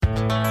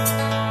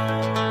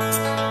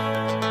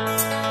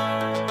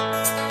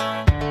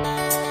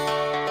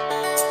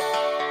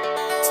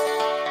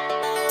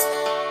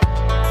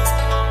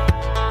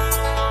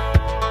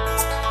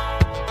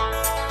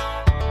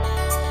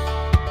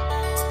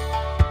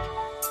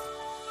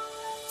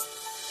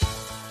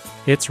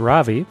It's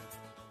Ravi.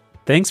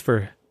 Thanks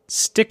for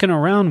sticking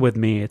around with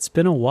me. It's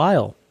been a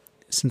while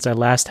since I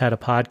last had a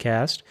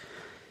podcast.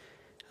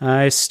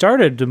 I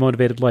started the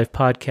Motivated Life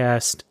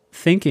podcast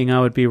thinking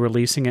I would be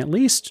releasing at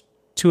least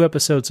 2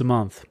 episodes a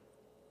month.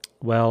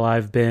 Well,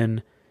 I've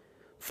been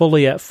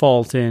fully at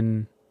fault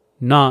in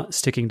not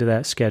sticking to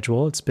that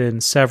schedule. It's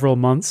been several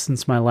months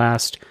since my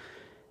last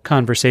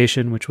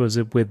conversation, which was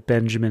with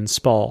Benjamin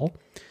Spall.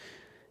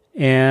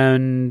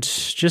 And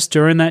just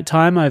during that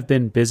time, I've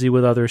been busy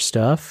with other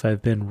stuff.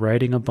 I've been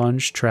writing a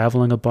bunch,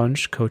 traveling a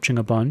bunch, coaching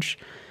a bunch.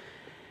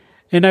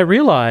 And I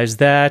realized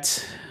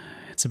that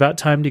it's about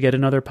time to get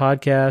another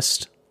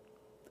podcast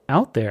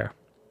out there.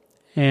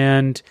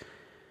 And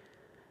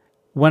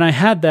when I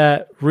had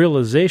that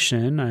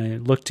realization, I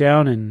looked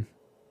down and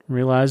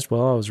realized,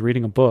 well, I was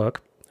reading a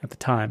book at the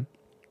time.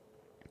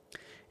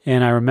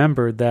 And I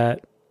remembered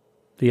that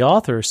the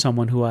author is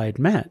someone who I had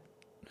met.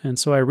 And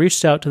so I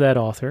reached out to that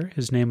author.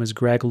 His name is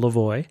Greg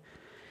Lavoie.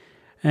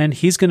 And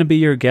he's going to be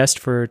your guest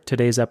for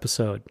today's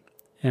episode.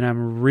 And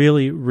I'm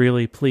really,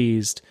 really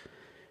pleased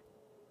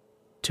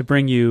to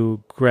bring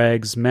you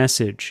Greg's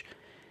message.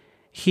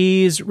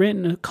 He's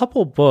written a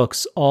couple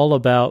books all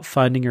about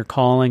finding your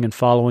calling and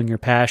following your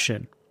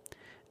passion.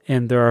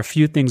 And there are a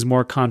few things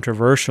more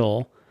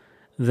controversial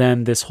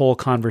than this whole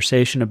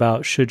conversation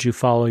about should you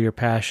follow your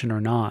passion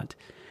or not.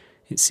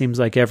 It seems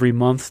like every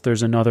month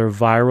there's another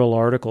viral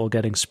article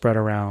getting spread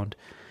around.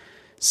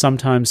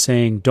 Sometimes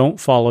saying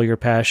don't follow your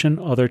passion,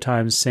 other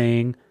times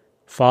saying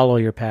follow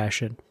your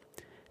passion.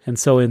 And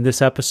so in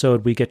this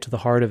episode, we get to the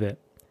heart of it.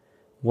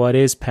 What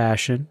is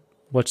passion?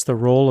 What's the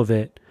role of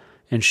it?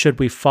 And should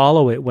we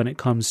follow it when it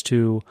comes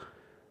to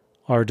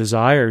our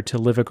desire to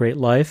live a great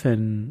life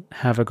and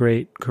have a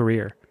great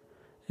career?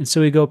 And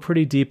so we go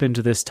pretty deep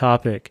into this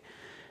topic.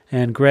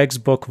 And Greg's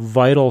book,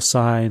 Vital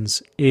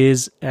Signs,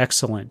 is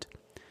excellent.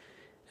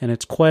 And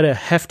it's quite a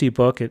hefty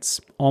book. It's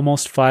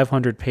almost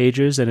 500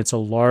 pages, and it's a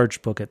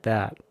large book at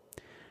that.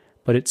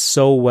 But it's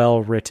so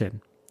well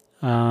written.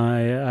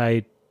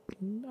 I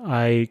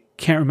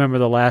can't remember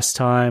the last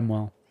time.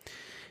 Well,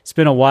 it's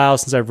been a while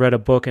since I've read a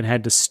book and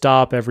had to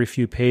stop every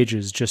few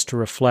pages just to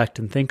reflect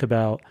and think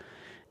about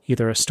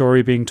either a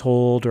story being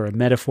told or a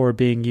metaphor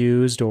being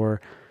used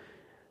or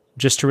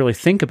just to really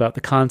think about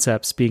the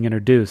concepts being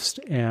introduced.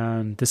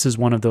 And this is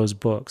one of those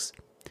books.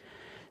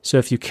 So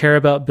if you care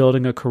about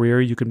building a career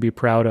you can be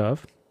proud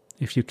of,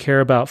 if you care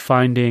about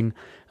finding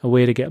a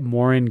way to get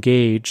more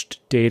engaged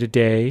day to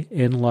day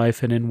in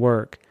life and in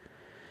work,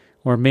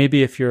 or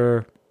maybe if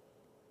you're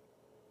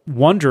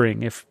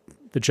wondering if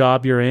the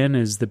job you're in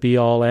is the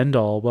be-all,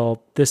 end-all,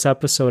 well, this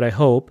episode, I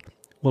hope,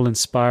 will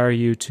inspire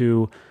you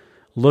to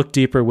look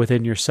deeper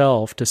within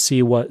yourself to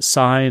see what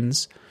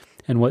signs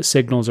and what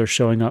signals are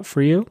showing up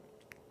for you,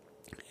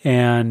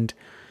 and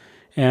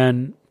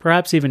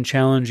perhaps even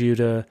challenge you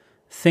to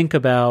think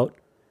about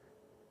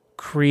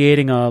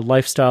creating a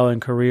lifestyle and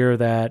career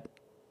that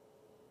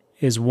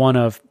is one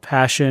of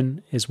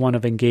passion, is one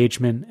of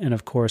engagement, and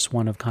of course,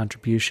 one of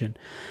contribution.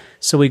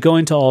 So we go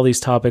into all these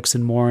topics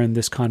and more in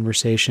this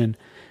conversation.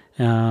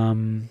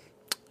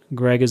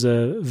 Greg is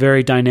a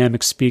very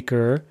dynamic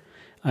speaker.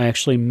 I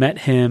actually met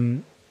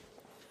him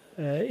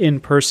in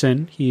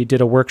person. He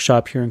did a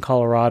workshop here in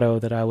Colorado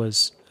that I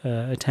was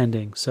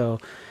attending. So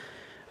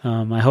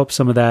I hope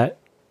some of that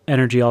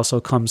energy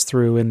also comes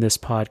through in this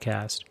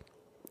podcast.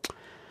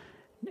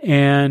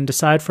 And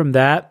aside from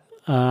that,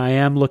 I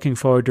am looking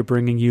forward to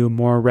bringing you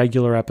more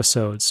regular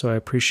episodes, so I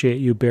appreciate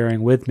you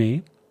bearing with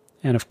me.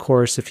 And of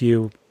course, if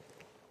you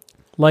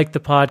like the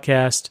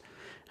podcast,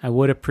 I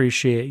would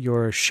appreciate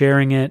your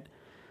sharing it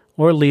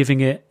or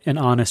leaving it an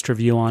honest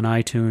review on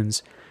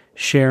iTunes.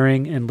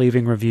 Sharing and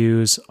leaving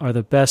reviews are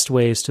the best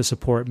ways to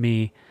support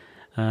me.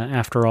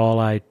 After all,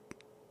 I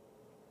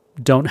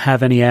don't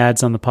have any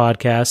ads on the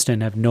podcast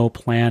and have no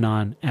plan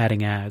on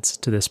adding ads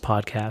to this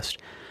podcast.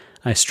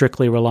 I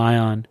strictly rely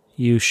on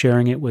you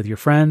sharing it with your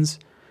friends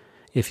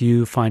if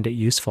you find it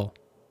useful.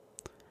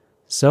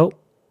 So,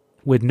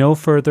 with no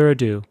further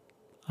ado,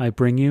 I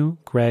bring you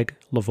Greg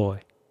Lavoie.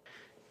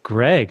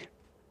 Greg,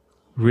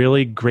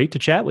 really great to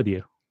chat with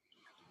you.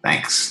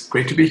 Thanks.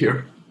 Great to be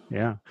here.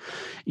 Yeah.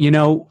 You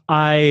know,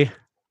 I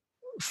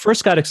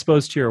first got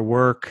exposed to your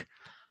work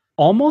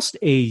almost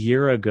a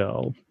year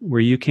ago,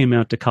 where you came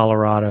out to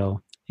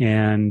Colorado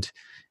and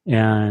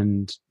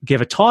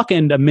gave a talk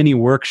and a mini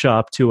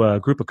workshop to a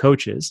group of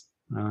coaches.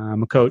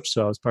 I'm a coach,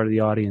 so I was part of the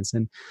audience.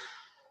 And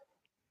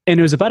it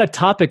was about a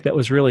topic that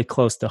was really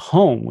close to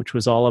home, which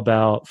was all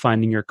about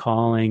finding your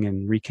calling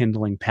and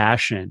rekindling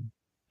passion.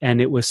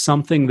 And it was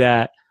something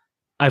that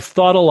I've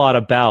thought a lot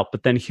about,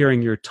 but then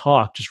hearing your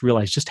talk, just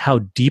realized just how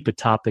deep a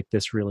topic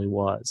this really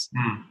was.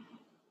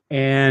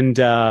 And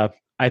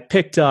I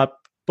picked up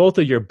both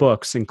of your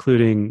books,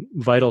 including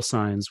Vital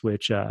Signs,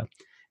 which is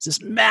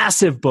this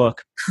massive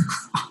book.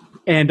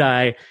 And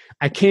I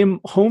came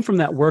home from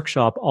that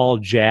workshop all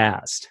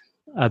jazzed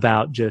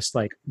about just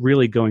like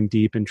really going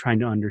deep and trying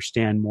to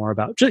understand more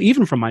about, just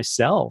even for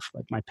myself,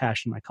 like my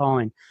passion, my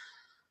calling.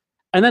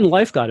 And then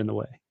life got in the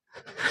way.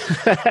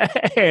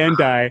 And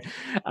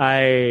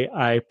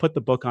I put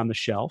the book on the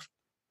shelf.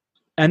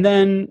 And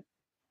then,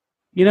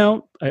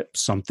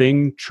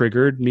 something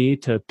triggered me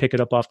to pick it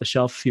up off the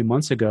shelf a few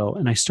months ago,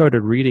 and I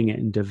started reading it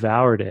and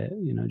devoured it.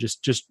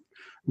 Just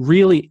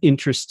really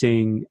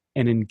interesting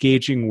and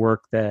engaging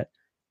work that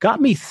got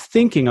me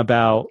thinking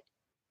about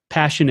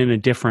passion in a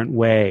different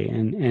way,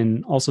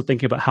 and also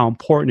thinking about how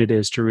important it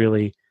is to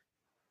really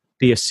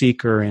be a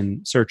seeker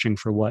and searching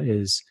for what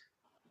is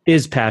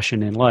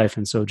passion in life.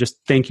 And so just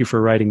thank you for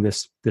writing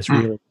this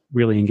really,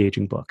 really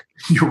engaging book.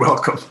 You're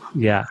welcome.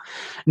 Yeah.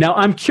 Now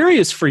I'm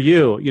curious for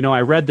you,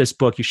 I read this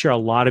book, you share a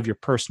lot of your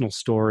personal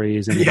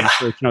stories and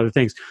research and other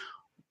things.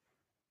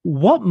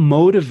 What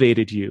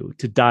motivated you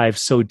to dive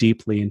so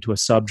deeply into a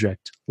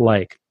subject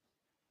like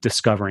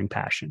discovering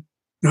passion?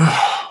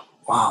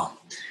 Wow.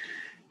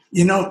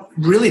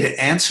 Really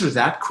to answer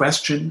that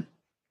question,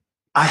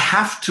 I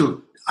have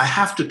to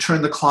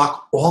turn the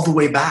clock all the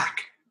way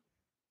back.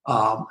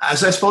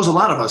 As I suppose a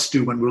lot of us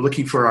do when we're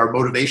looking for our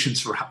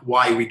motivations for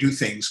why we do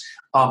things,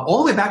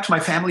 all the way back to my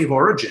family of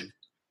origin,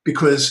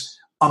 because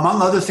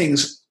among other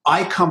things,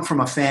 I come from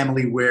a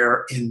family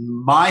where, in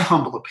my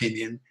humble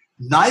opinion,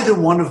 neither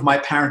one of my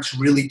parents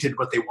really did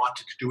what they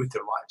wanted to do with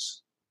their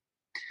lives.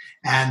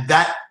 And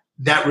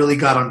that really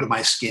got under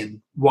my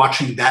skin,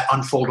 watching that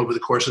unfold over the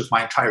course of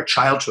my entire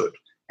childhood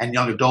and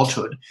young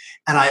adulthood.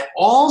 And I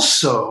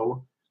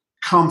also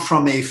come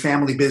from a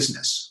family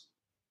business.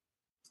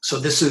 So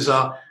this is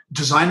a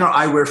designer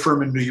eyewear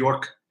firm in New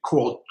York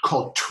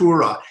called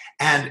Tura.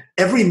 And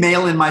every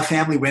male in my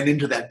family went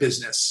into that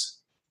business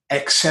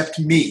except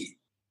me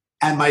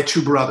and my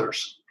two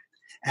brothers.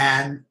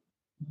 And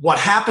what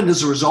happened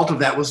as a result of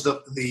that was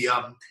the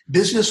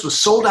business was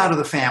sold out of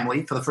the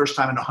family for the first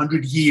time in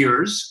 100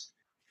 years.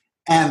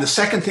 And the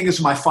second thing is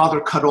my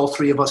father cut all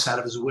three of us out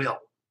of his will.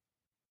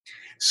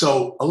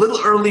 So a little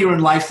earlier in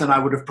life than I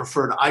would have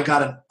preferred, I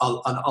got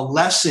a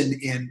lesson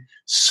in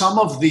some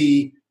of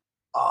the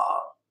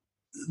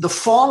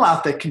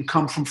fallout that can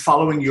come from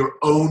following your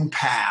own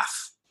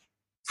path,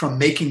 from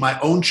making my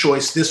own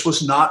choice. This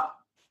was not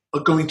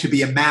going to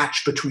be a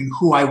match between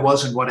who I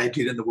was and what I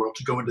did in the world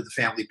to go into the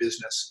family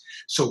business.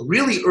 So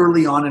really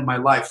early on in my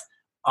life,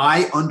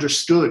 I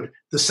understood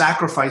the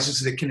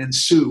sacrifices that can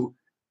ensue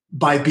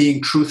by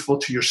being truthful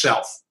to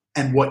yourself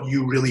and what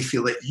you really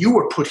feel that you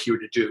were put here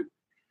to do.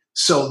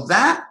 So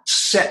that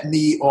set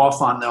me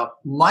off on a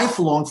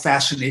lifelong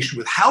fascination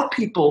with how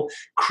people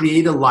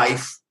create a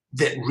life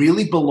that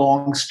really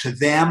belongs to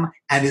them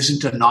and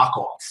isn't a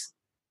knockoff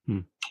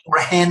or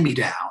a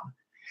hand-me-down.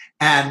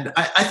 And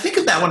I think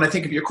of that when I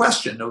think of your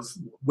question of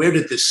where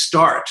did this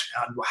start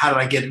and how did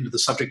I get into the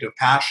subject of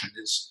passion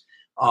is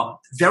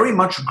very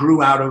much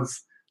grew out of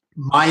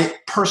my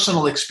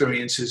personal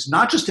experiences,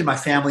 not just in my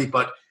family,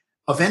 but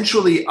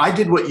eventually I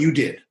did what you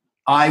did.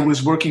 I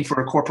was working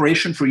for a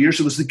corporation for years.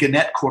 It was the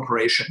Gannett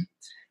Corporation.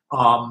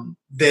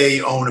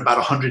 They own about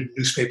 100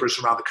 newspapers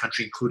around the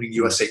country, including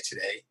USA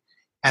Today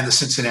and the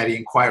Cincinnati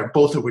Enquirer,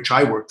 both of which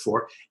I worked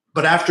for.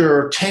 But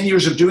after 10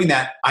 years of doing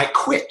that, I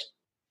quit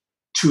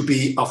to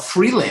be a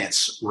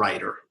freelance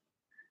writer,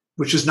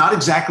 which is not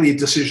exactly a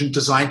decision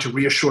designed to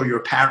reassure your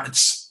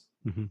parents.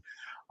 Mm-hmm.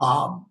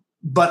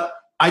 But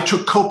I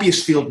took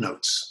copious field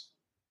notes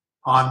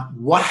on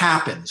what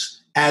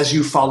happens as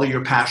you follow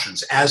your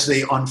passions, as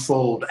they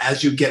unfold,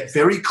 as you get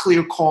very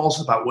clear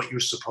calls about what you're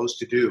supposed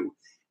to do.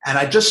 And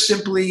I just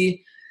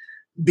simply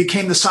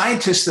became the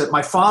scientist that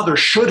my father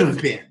should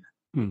have been.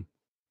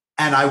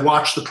 And I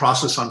watched the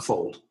process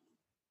unfold.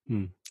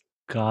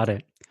 Got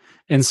it.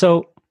 And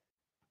so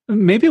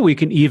maybe we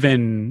can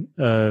even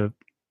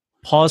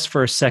pause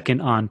for a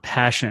second on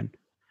passion.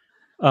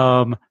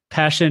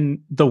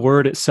 Passion, the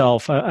word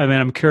itself. I mean,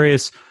 I'm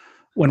curious,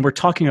 when we're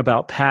talking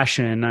about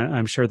passion,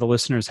 I'm sure the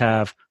listeners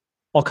have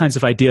all kinds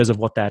of ideas of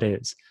what that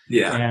is.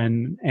 Yeah.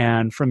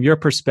 And from your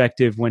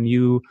perspective, when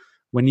you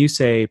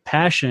say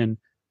passion,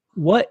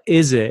 what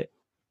is it?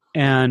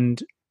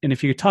 And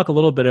if you could talk a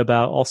little bit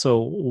about also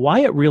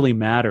why it really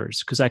matters,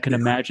 because I can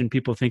imagine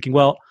people thinking,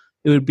 well,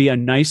 it would be a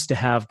nice to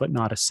have, but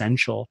not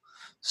essential.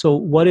 So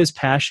what is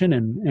passion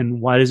and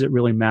why does it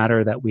really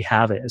matter that we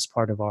have it as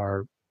part of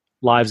our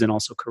lives and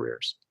also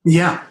careers?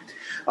 Yeah.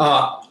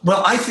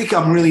 Well, I think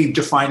I'm really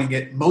defining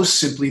it most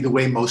simply the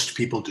way most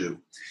people do.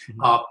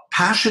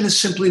 Passion is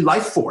simply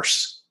life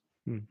force.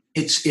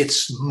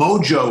 It's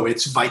mojo,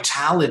 it's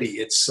vitality,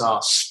 it's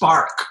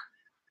spark.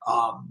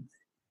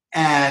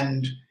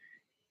 And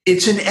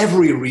it's in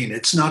every arena.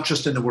 It's not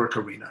just in the work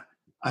arena.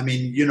 I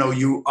mean,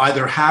 you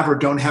either have or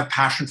don't have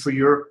passion for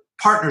your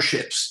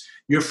partnerships,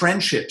 your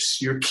friendships,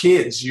 your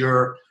kids,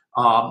 your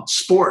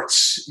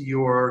sports,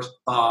 your,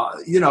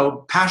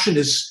 passion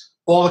is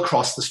all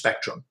across the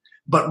spectrum.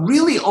 But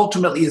really,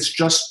 ultimately, it's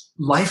just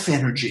life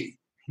energy.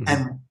 Mm-hmm.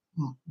 And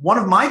one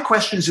of my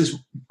questions is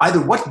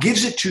either what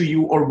gives it to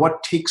you or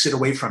what takes it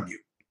away from you.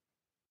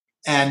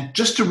 And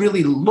just to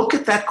really look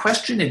at that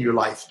question in your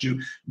life,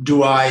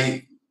 do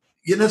I,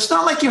 it's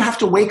not like you have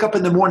to wake up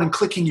in the morning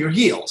clicking your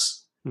heels.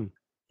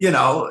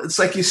 It's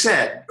like you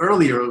said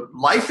earlier,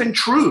 life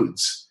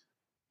intrudes.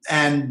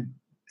 And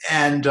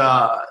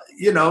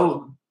you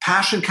know,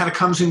 passion kind of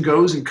comes and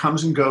goes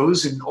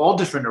in all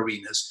different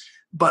arenas.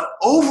 But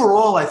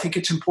overall, I think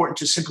it's important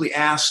to simply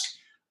ask,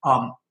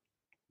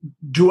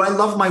 do I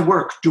love my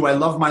work? Do I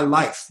love my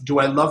life? Do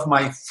I love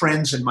my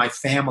friends and my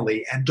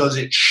family? And does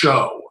it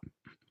show?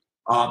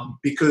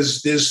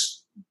 Because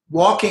there's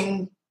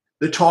walking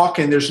the talk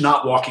and there's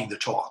not walking the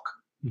talk.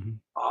 Mm-hmm.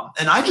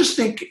 And I just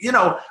think, you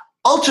know,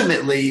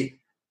 ultimately,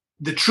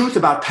 the truth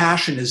about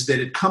passion is that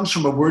it comes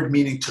from a word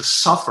meaning to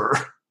suffer.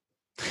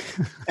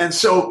 And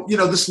so, you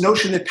know, this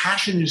notion that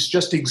passion is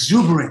just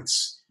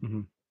exuberance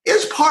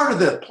is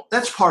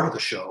that's part of the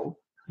show.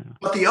 Yeah.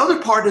 But the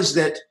other part is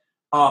that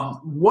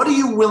what are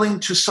you willing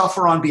to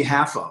suffer on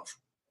behalf of?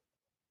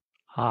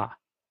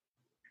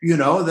 You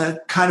know,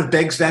 that kind of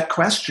begs that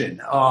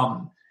question.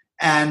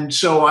 And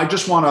so I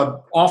just want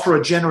to offer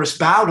a generous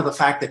bow to the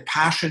fact that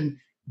passion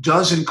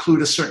does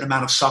include a certain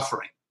amount of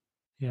suffering.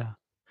 Yeah.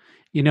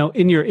 You know,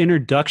 in your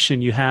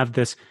introduction, you have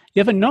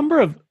a number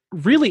of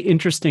really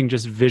interesting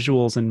just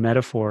visuals and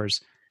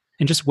metaphors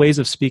and just ways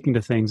of speaking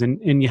to things.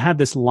 And you had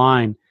this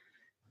line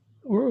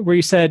where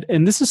you said,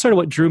 and this is sort of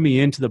what drew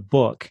me into the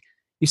book.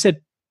 You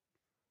said,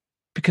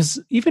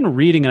 because even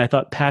reading it, I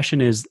thought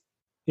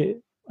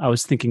I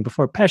was thinking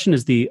before, passion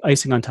is the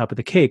icing on top of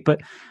the cake.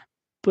 But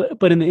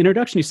in the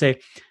introduction, you say,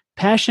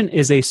 passion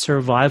is a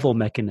survival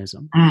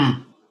mechanism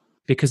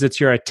because it's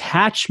your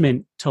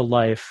attachment to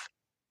life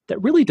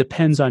that really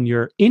depends on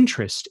your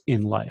interest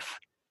in life.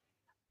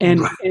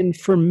 And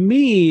for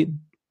me,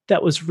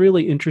 that was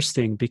really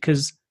interesting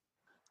because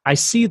I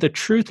see the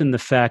truth in the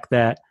fact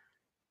that,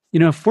 you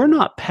know, if we're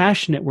not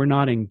passionate, we're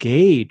not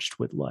engaged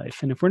with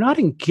life. And if we're not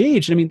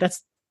engaged, I mean,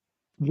 that's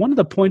one of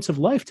the points of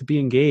life, to be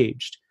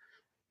engaged.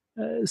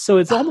 So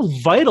it's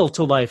almost vital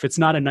to life. It's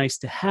not a nice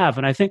to have.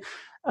 And I think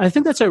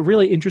that's a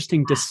really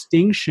interesting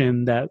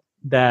distinction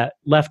that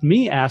left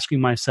me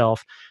asking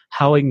myself,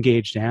 how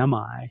engaged am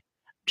I?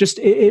 Just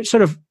it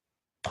sort of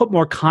put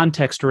more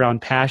context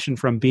around passion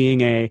from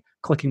being a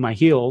clicking my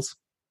heels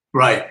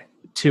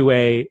to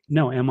a,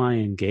 no, am I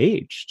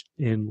engaged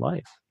in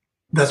life?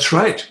 That's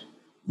right.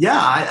 Yeah,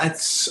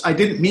 I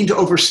didn't mean to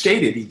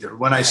overstate it either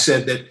when I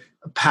said that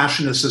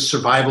passion is a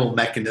survival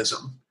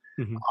mechanism.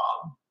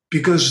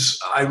 Because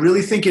I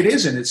really think it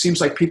is. And it seems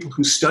like people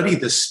who study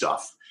this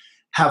stuff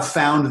have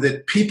found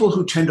that people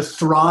who tend to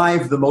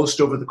thrive the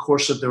most over the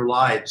course of their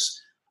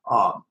lives,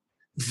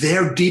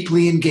 they're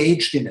deeply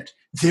engaged in it.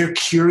 They're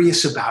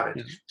curious about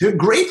it. They're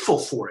grateful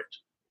for it.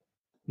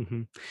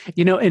 Mm-hmm.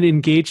 You know, and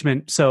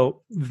engagement.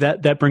 So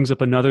that brings up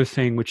another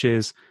thing, which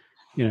is,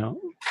 you know,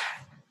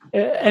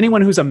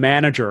 anyone who's a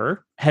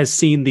manager has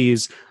seen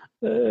these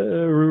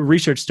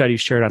research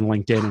studies shared on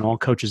LinkedIn, and all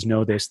coaches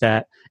know this,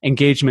 that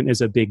engagement is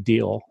a big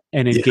deal,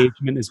 and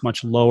engagement is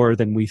much lower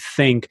than we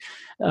think.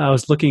 I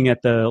was looking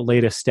at the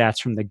latest stats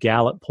from the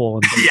Gallup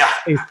poll,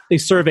 and they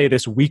survey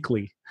this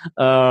weekly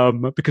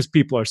because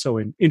people are so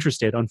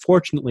interested.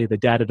 Unfortunately, the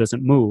data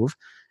doesn't move.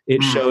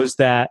 It shows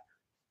that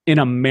in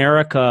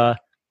America,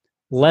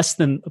 less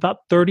than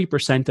about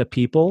 30% of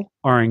people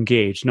are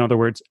engaged. In other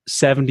words,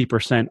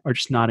 70% are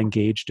just not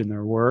engaged in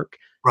their work.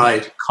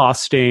 Right.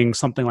 Costing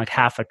something like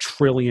 $500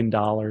 billion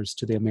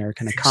to the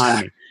American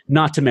economy,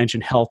 not to mention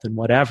health and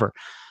whatever.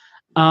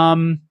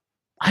 I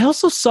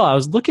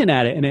was looking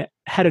at it, and it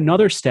had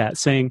another stat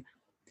saying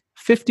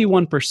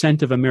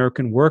 51% of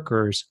American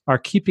workers are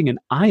keeping an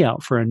eye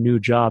out for a new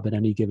job at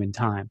any given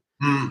time.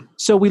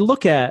 So we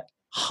look at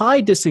high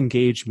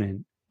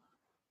disengagement.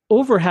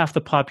 Over half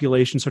the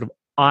population sort of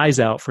eyes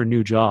out for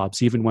new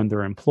jobs, even when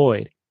they're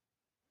employed.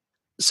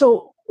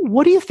 So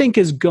what do you think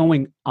is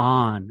going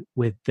on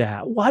with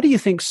that? Why do you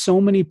think so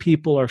many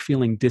people are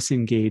feeling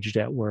disengaged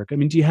at work? I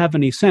mean, do you have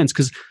any sense?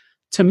 Because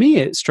to me,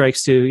 it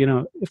strikes to, you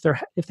know, if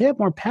they have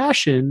more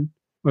passion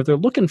or if they're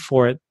looking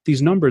for it,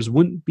 these numbers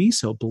wouldn't be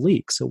so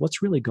bleak. So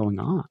what's really going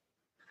on?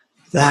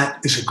 That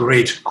is a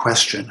great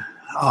question.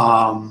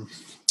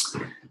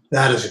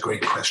 That is a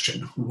great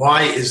question.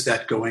 Why is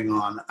that going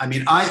on? I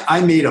mean,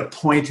 I made a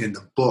point in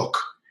the book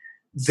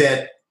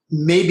that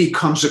maybe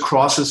comes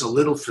across as a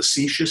little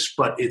facetious,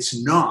 but it's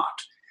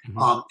not.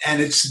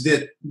 And it's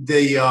that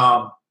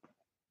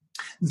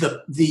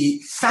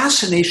the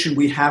fascination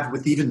we have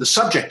with even the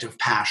subject of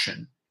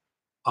passion,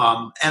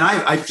 and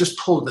I just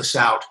pulled this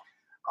out,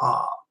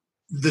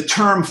 the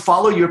term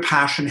follow your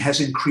passion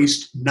has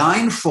increased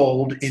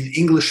 9-fold in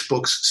English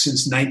books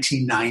since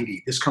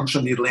 1990. This comes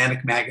from the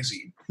Atlantic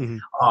magazine.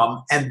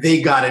 And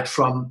they got it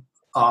from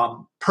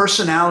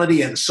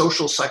Personality and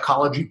Social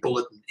Psychology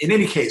Bulletin. In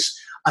any case,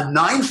 a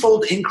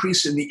 9-fold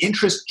increase in the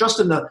interest just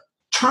in the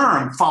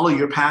term follow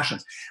your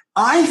passions.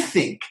 I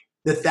think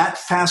that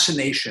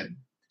fascination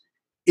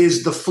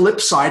is the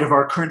flip side of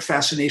our current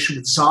fascination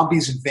with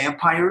zombies and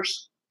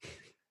vampires.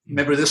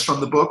 Remember this from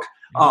the book?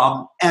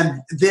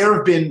 And there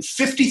have been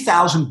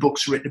 50,000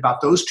 books written about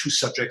those two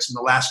subjects in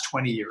the last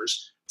 20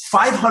 years,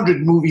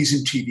 500 movies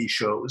and TV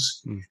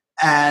shows.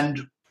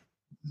 And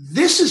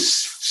this is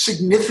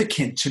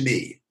significant to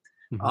me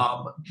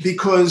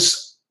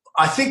because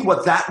I think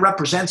what that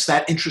represents,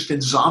 that interest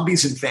in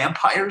zombies and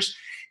vampires,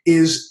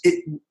 is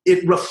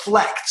it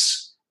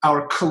reflects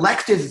our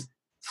collective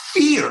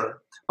fear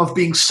of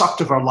being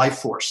sucked of our life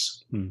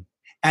force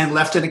and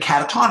left in a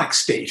catatonic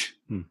state.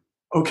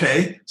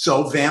 Okay,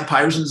 so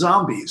vampires and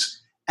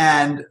zombies.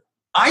 And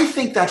I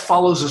think that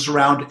follows us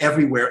around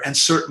everywhere, and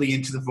certainly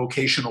into the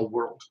vocational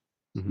world.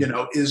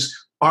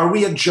 Are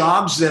we at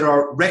jobs that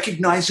are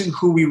recognizing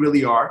who we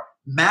really are,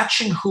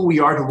 matching who we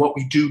are to what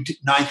we do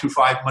 9 through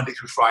 5, Monday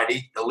through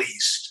Friday, at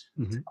least?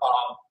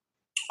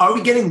 Are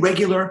we getting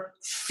regular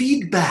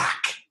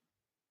feedback?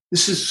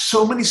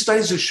 So many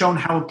studies have shown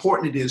how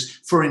important it is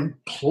for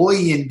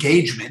employee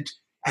engagement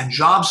and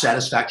job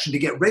satisfaction to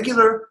get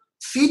regular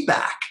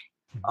feedback.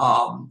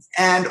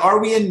 And are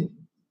we in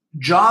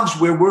jobs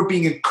where we're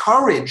being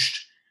encouraged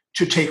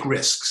to take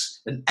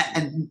risks?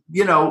 And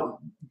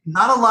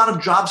not a lot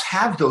of jobs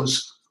have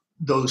those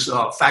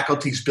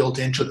faculties built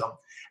into them.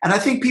 And I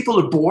think people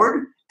are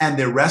bored and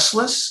they're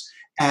restless.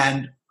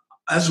 And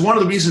as one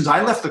of the reasons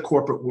I left the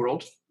corporate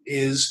world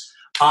is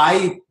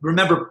I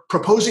remember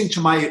proposing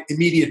to my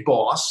immediate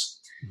boss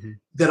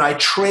that I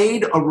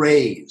trade a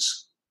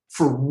raise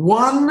for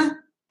one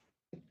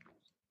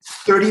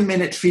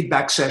 30-minute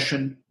feedback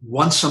session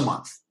once a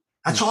month.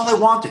 That's all I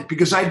wanted,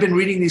 because I'd been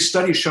reading these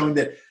studies showing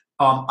that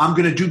I'm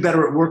going to do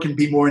better at work and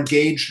be more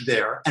engaged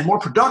there and more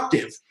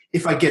productive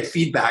if I get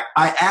feedback.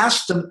 I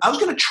asked them, I was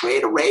going to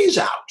trade a raise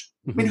out.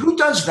 I mean, who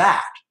does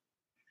that?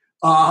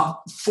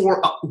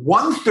 For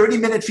one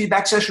 30-minute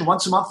feedback session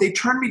once a month, they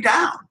turned me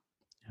down.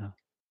 Yeah.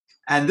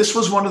 And this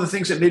was one of the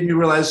things that made me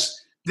realize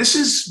this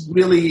is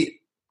really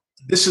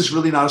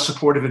not a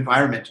supportive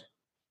environment.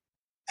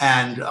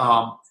 And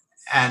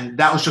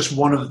that was just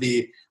one of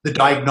the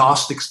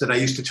diagnostics that I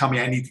used to tell me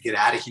I need to get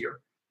out of here.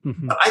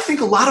 But I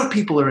think a lot of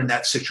people are in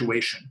that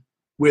situation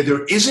where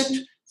there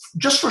isn't,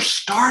 just for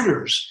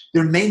starters,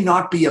 there may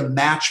not be a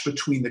match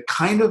between the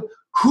kind of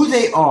who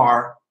they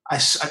are, I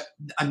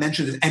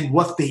mentioned it, and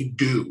what they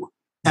do.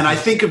 And I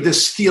think of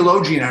this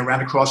theologian I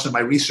ran across in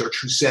my research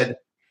who said,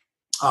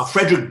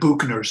 Frederick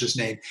Buchner is his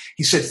name.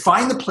 He said,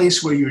 find the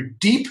place where your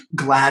deep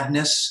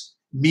gladness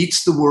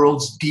meets the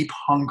world's deep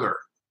hunger.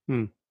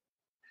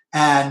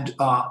 And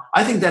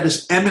I think that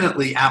is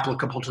eminently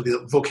applicable to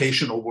the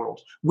vocational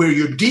world, where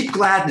your deep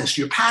gladness,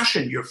 your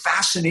passion, your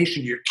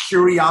fascination, your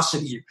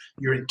curiosity,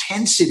 your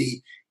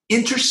intensity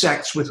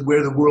intersects with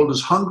where the world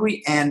is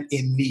hungry and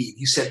in need.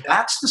 He said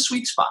that's the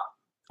sweet spot.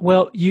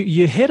 Well,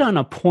 you hit on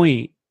a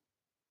point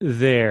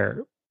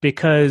there,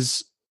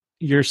 because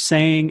you're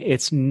saying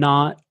it's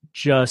not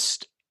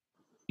just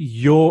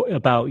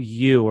about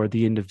you or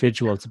the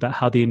individual. It's about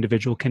how the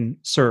individual can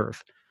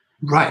serve.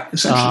 Right,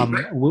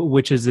 essentially.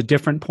 Which is a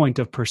different point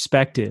of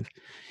perspective.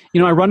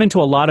 I run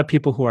into a lot of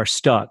people who are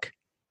stuck,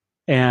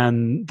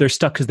 and they're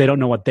stuck because they don't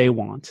know what they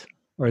want,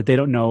 or they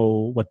don't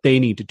know what they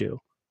need to do.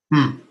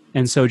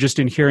 And so just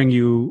in hearing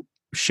you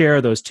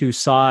share those two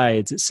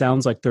sides, it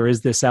sounds like there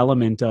is this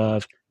element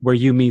of where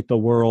you meet the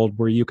world,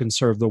 where you can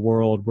serve the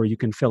world, where you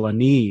can fill a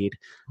need.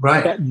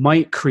 Right. That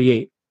might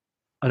create,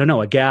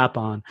 a gap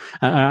on.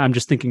 I'm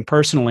just thinking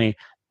personally,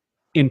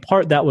 in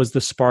part, that was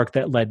the spark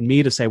that led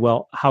me to say,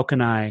 well, how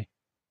can I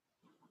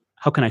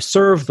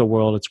serve the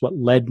world? It's what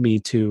led me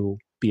to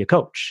be a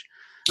coach.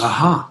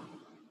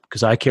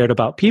 Because I cared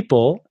about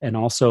people, and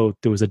also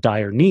there was a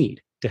dire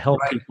need to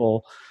help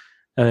people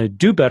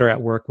do better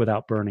at work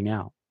without burning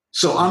out.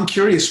 So I'm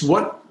curious,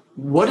 what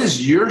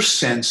is your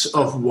sense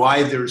of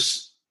why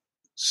there's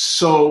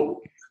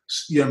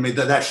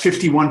that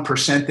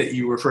 51% that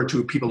you refer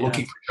to, people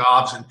looking for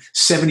jobs, and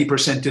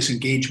 70%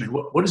 disengagement?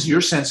 What is your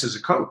sense as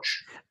a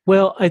coach?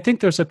 Well, I think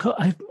there's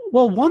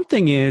one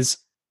thing is,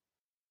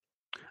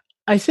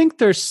 I think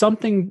there's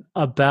something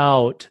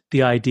about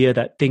the idea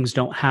that things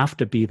don't have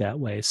to be that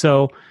way.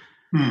 So,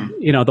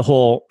 the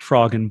whole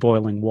frog in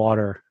boiling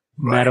water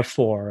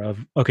metaphor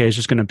of, okay, it's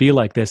just going to be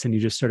like this. And you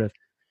just sort of,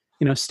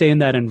 stay in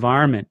that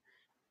environment.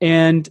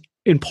 And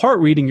in part,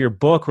 reading your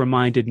book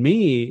reminded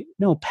me,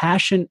 no,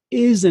 passion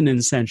is an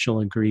essential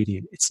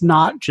ingredient. It's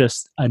not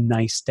just a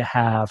nice to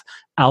have,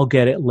 I'll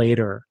get it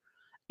later.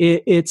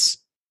 It's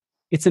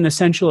an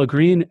essential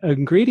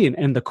ingredient.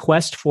 And the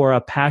quest for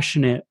a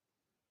passionate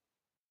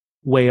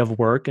way of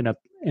work and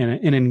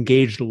an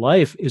engaged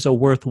life is a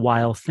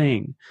worthwhile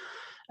thing.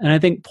 And I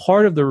think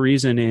part of the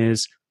reason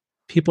is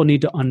people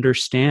need to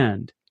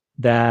understand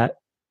that,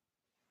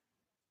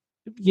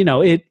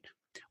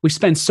 we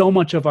spend so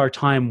much of our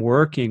time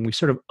working, we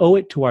sort of owe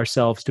it to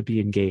ourselves to be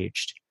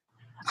engaged.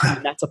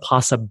 And that's a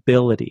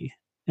possibility.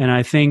 And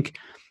I think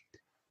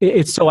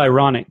it's so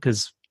ironic,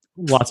 because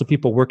lots of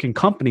people work in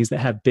companies that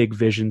have big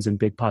visions and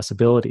big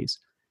possibilities.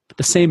 But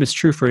the same is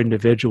true for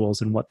individuals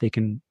and what they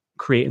can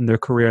create in their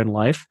career and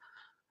life.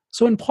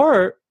 So in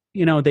part,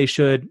 they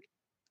should,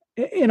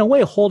 in a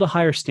way, hold a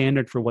higher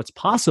standard for what's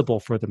possible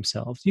for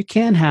themselves. You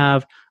can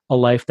have a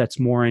life that's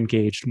more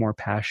engaged, more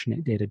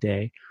passionate day to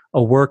day,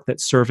 a work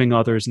that's serving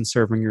others and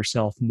serving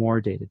yourself more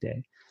day to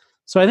day.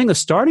 So I think the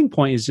starting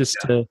point is just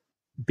to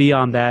be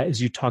on that, as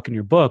you talk in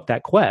your book,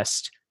 that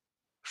quest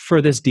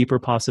for this deeper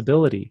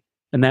possibility.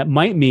 And that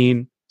might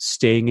mean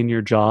staying in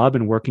your job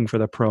and working for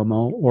the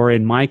promo, or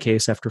in my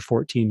case, after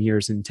 14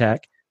 years in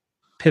tech,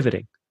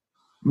 pivoting.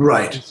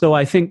 Right. So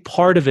I think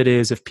part of it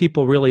is if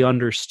people really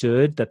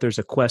understood that there's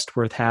a quest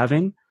worth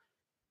having,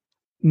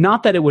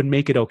 not that it would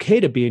make it okay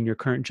to be in your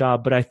current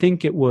job, but I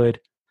think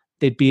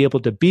they'd be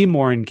able to be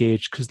more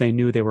engaged because they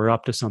knew they were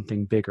up to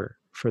something bigger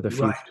for the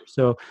future. Right.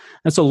 So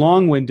that's a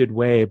long-winded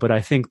way, but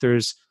I think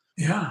there's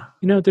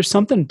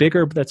something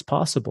bigger that's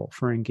possible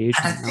for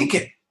engagement. And I think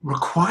it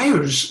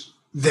requires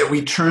that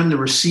we turn the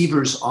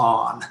receivers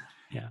on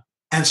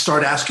and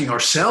start asking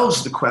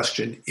ourselves the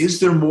question, is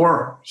there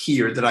more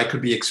here that I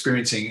could be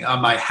experiencing?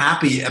 Am I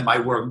happy at my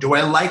work? Do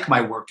I like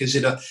my work? Is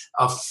it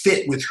a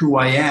fit with who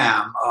I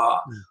am?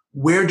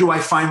 Where do I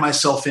find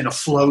myself in a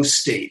flow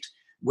state?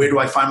 Where do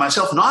I find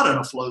myself not in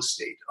a flow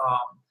state?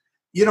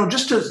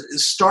 Just to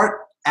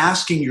start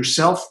asking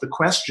yourself the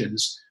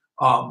questions,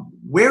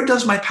 where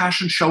does my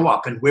passion show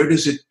up and where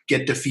does it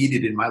get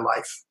defeated in my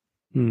life?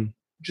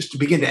 Just to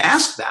begin to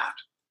ask that.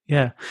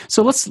 Yeah.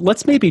 So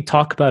let's maybe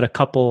talk about a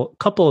couple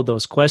of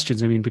those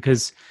questions. I mean,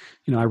 because,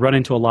 I run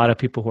into a lot of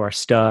people who are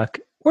stuck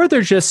or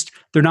they're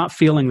not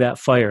feeling that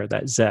fire,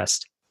 that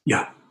zest.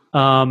 Yeah.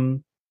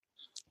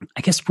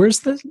 I guess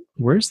where's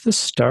the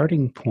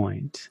starting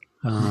point?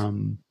 I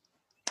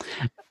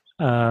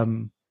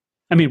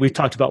mean, we've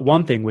talked about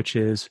one thing, which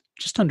is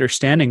just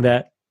understanding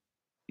that,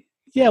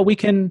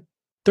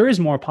 there is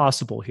more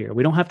possible here.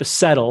 We don't have to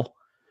settle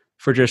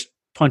for just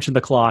punching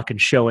the clock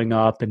and showing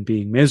up and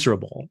being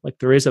miserable. Like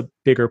there is a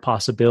bigger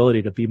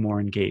possibility to be more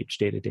engaged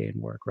day to day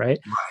in work, right?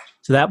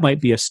 So that might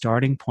be a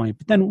starting point.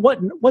 But then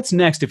what's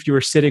next if you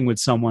were sitting with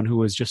someone who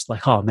was just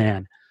like, oh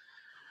man,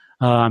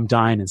 I'm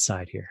dying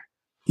inside here?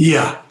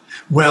 Yeah.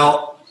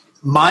 Well,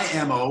 my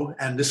MO,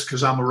 and this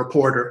because I'm a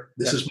reporter,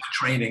 this is my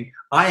training,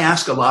 I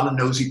ask a lot of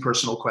nosy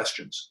personal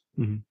questions.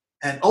 Mm-hmm.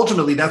 And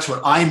ultimately, that's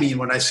what I mean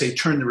when I say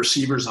turn the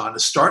receivers on,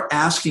 is start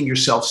asking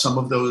yourself some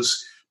of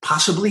those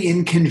possibly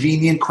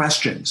inconvenient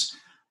questions.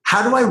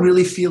 How do I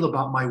really feel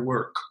about my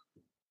work?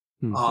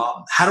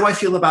 How do I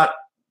feel about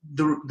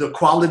the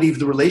quality of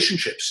the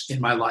relationships in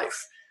my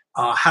life?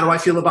 How do I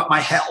feel about my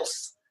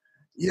health?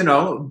 They're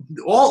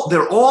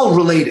all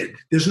related.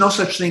 There's no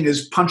such thing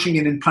as punching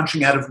in and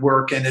punching out of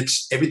work and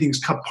everything's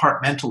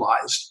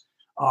compartmentalized.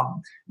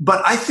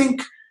 But I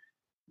think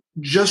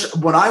just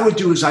what I would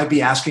do is I'd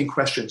be asking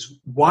questions.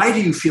 Why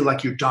do you feel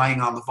like you're dying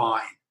on the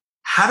vine?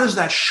 How does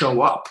that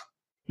show up?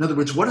 In other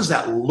words, what does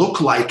that look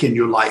like in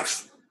your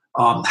life?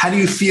 How do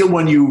you feel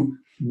when you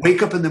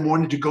wake up in the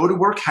morning to go to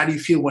work? How do you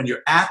feel when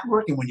you're at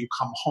work and when you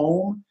come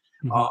home?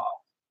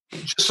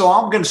 So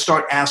I'm going to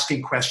start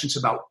asking questions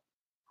about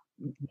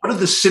what are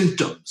the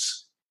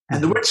symptoms?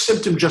 And the word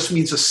symptom just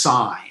means a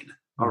sign.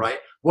 All right.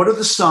 What are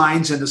the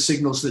signs and the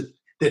signals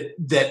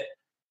that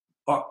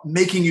are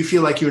making you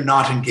feel like you're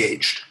not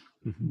engaged?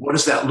 What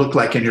does that look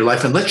like in your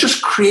life? And let's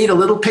just create a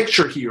little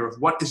picture here of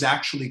what is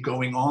actually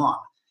going on.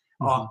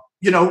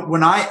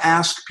 When I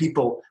ask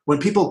people, when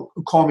people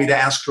call me to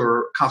ask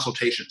for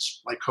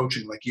consultations, like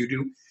coaching, like you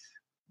do,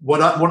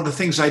 one of the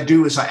things I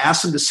do is I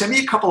ask them to send me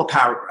a couple of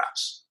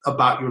paragraphs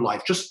about your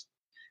life, just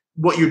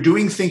what you're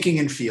doing, thinking,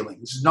 and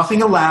feeling. This is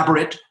nothing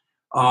elaborate,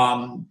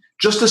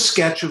 just a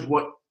sketch of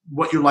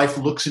what your life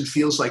looks and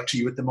feels like to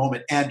you at the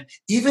moment. And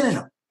even in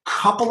a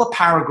couple of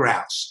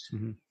paragraphs,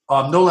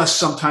 no less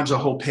sometimes a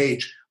whole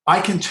page, I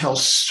can tell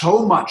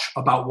so much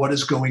about what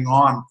is going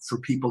on for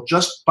people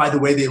just by the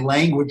way they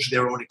language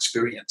their own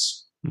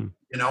experience.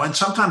 And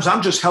sometimes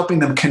I'm just helping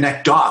them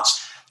connect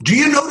dots. Do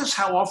you notice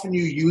how often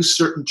you use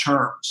certain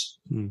terms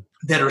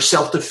that are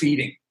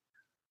self-defeating?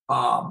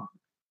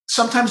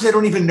 Sometimes they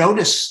don't even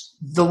notice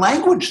the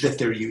language that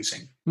they're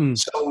using.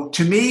 So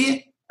to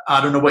me, I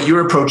don't know what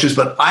your approach is,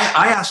 but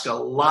I ask a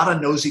lot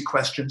of nosy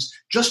questions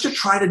just to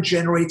try to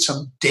generate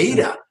some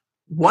data.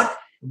 What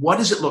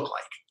does it look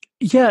like?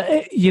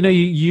 Yeah,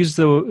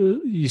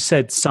 you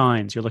said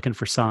signs. You're looking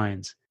for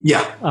signs.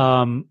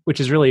 Yeah. Which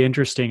is really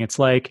interesting. It's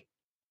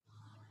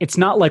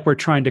not like we're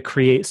trying to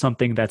create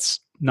something that's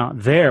not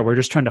there. We're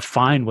just trying to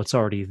find what's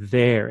already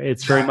there.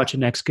 It's very much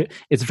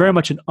it's very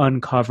much an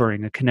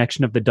uncovering, a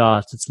connection of the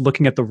dots. It's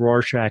looking at the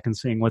Rorschach and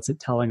seeing what's it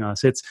telling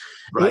us. It's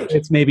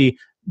maybe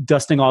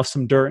dusting off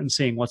some dirt and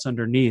seeing what's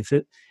underneath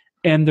it.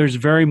 And there's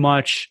very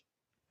much,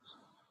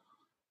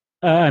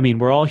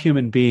 we're all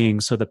human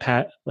beings, so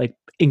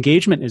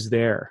engagement is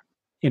there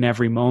in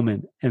every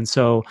moment. And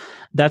so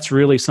that's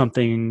really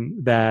something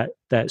that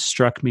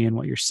struck me in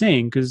what you're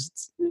saying, because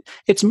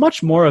it's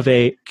much more of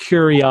a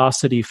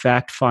curiosity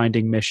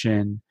fact-finding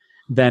mission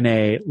than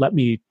let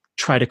me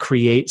try to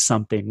create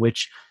something,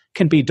 which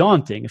can be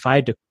daunting. If I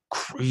had to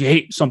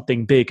create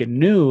something big and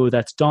new,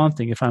 that's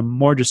daunting. If I'm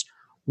more just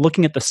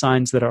looking at the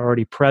signs that are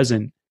already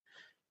present,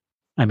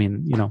 they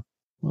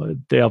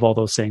have all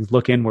those sayings,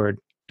 look inward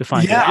to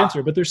find the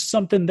answer, but there's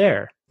something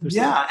there.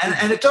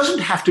 And it doesn't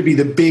have to be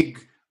the big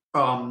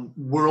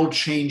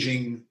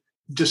world-changing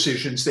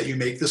decisions that you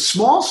make. The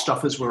small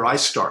stuff is where I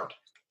start.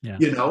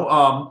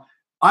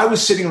 I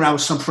was sitting around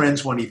with some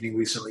friends one evening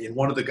recently, and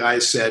one of the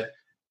guys said,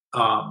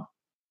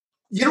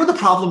 the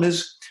problem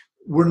is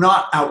were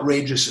not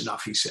outrageous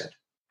enough, he said.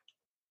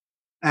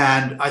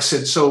 And I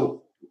said,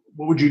 so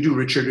what would you do,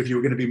 Richard, if you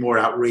were going to be more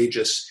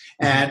outrageous?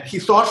 And he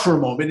thought for a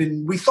moment,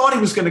 and we thought he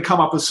was going to come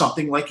up with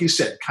something, like you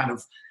said, kind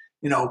of,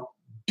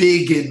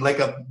 big and like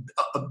a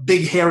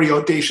big, hairy,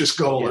 audacious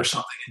goal or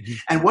something. Mm-hmm.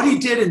 And what he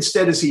did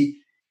instead is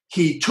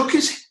he took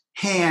his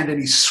hand and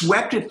he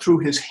swept it through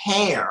his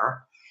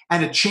hair,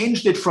 and it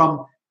changed it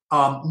from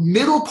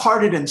middle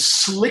parted and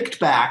slicked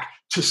back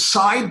to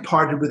side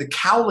parted with a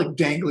cowlick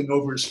dangling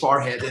over his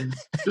forehead, and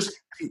just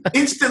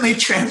instantly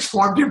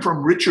transformed him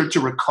from Richard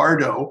to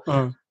Ricardo.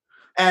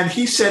 And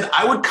he said,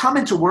 I would come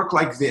into work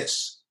like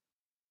this.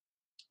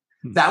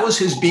 That was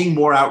his being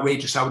more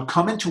outrageous. I would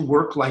come into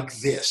work like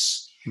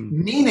this,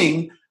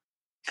 meaning,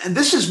 and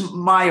this is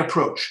my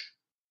approach,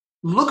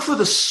 look for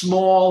the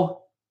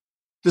small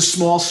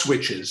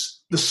switches,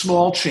 the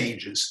small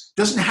changes.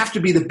 Doesn't have to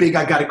be the big,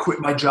 I got to quit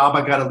my job,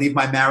 I got to leave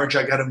my marriage,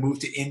 I got to move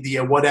to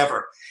India,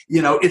 whatever.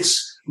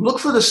 It's look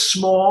for the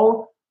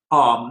small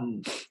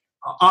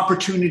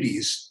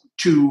opportunities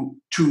to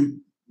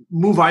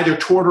move either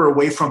toward or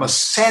away from a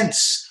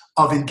sense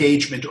of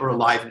engagement or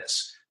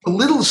aliveness. The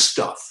little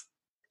stuff.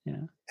 Yeah.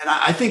 And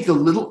I think the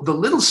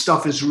little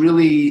stuff is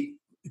really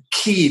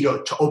key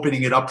to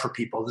opening it up for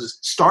people.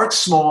 Just start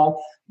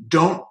small,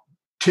 don't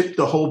tip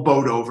the whole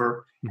boat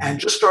over, and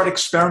just start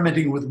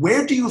experimenting with,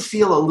 where do you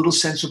feel a little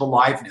sense of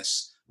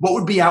aliveness? What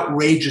would be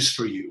outrageous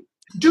for you?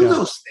 Do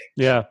those things.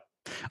 Yeah.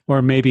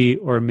 Or maybe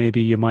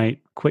you might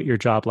quit your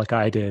job like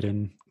I did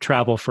and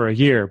travel for a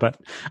year. But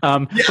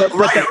that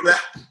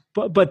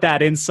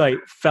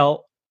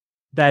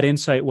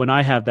insight when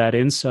I have that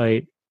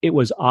insight, it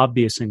was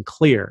obvious and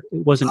clear.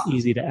 It wasn't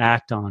easy to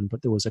act on,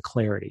 but there was a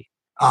clarity.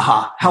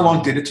 How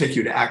long did it take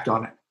you to act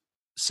on it?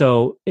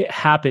 So it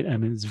happened. I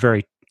mean, it's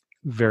very,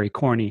 very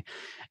corny.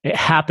 It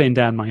happened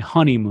on my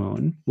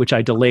honeymoon, which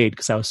I delayed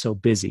because I was so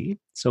busy.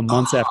 So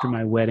months after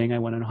my wedding, I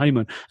went on a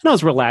honeymoon, and I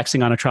was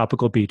relaxing on a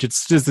tropical beach.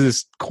 It's just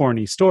this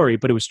corny story,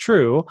 but it was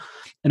true.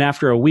 And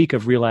after a week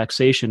of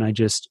relaxation, I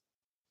just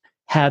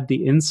had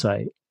the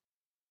insight,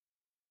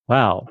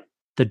 wow,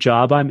 the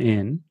job I'm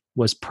in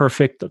was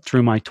perfect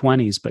through my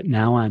 20s, but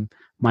now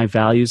my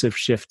values have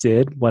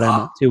shifted. What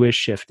I'm up to is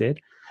shifted.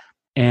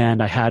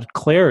 And I had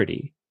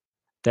clarity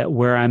that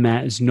where I'm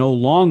at is no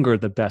longer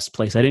the best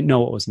place. I didn't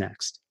know what was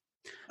next.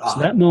 So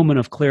that moment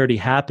of clarity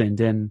happened,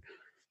 and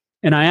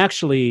I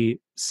actually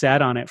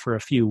sat on it for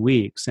a few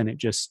weeks, and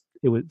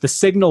the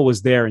signal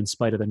was there in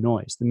spite of the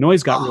noise. The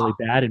noise got really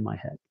bad in my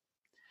head.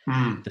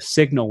 The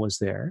signal was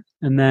there.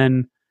 And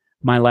then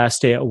my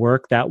last day at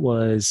work, that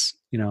was,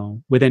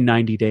 within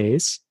 90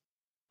 days,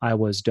 I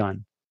was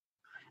done.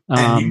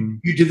 And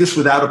you did this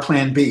without a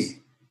plan B?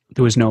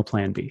 There was no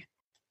plan B.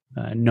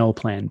 No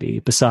plan B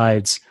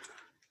besides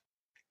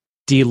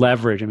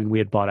deleverage. I mean, we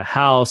had bought a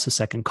house, a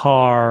second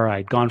car.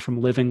 I'd gone from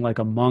living like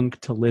a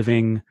monk to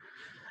living,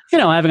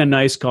 having a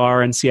nice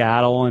car in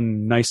Seattle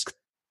and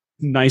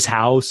nice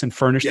house and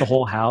furnished the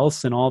whole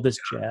house and all this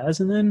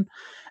jazz. And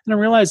I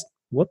realized,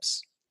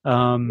 whoops.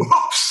 And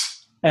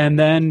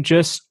then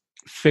just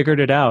figured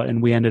it out.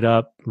 And we ended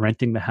up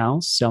renting the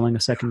house, selling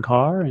a second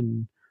car,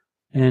 and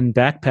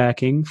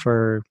backpacking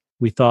for,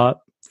 we thought,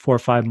 4 or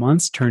 5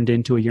 months, turned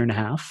into a year and a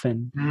half,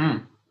 and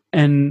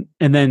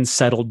then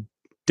settled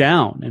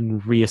down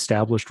and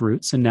reestablished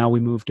roots. And now we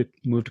moved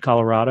to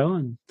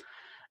Colorado.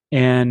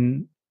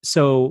 And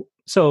so,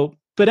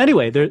 but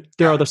anyway, there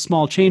are the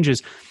small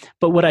changes.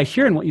 But what I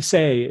hear in what you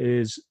say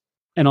is,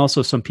 and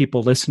also some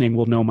people listening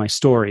will know my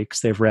story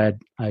because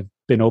I've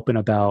been open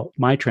about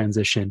my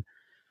transition,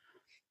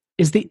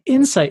 is the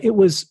insight. There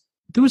was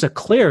a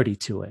clarity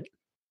to it.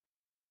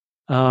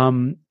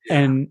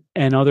 And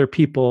other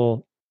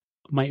people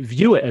might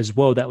view it as,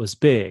 whoa, that was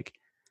big,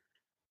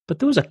 but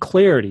there was a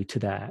clarity to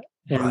that.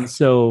 And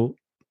so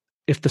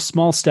if the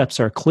small steps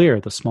are clear,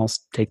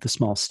 take the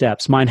small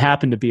steps. Mine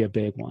happened to be a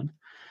big one.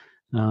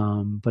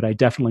 But I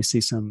definitely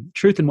see some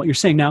truth in what you're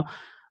saying. Now,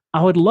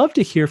 I would love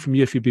to hear from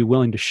you if you'd be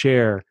willing to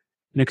share,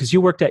 because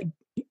you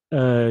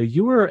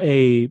you were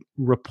a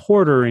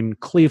reporter in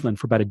Cleveland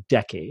for about a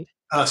decade.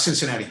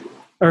 Cincinnati.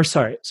 Or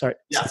sorry,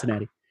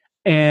 Cincinnati.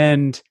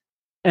 And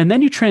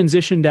then you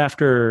transitioned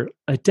after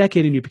a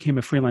decade and you became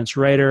a freelance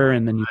writer,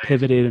 and then you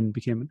pivoted and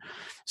became.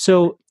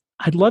 So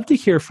I'd love to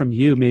hear from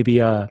you, maybe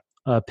a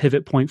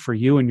pivot point for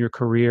you in your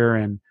career,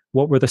 and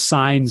what were the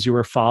signs you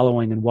were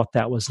following and what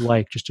that was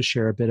like, just to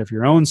share a bit of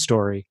your own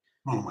story.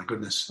 Oh my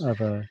goodness.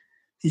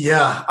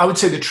 I would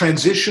say the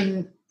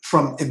transition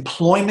from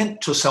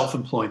employment to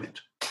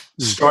self-employment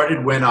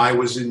started when I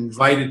was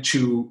invited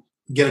to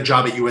get a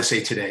job at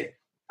USA Today.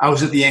 I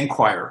was at the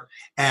Enquirer,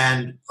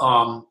 and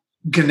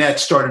Gannett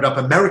started up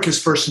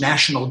America's first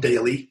national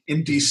daily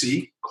in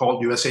DC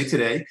called USA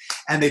Today.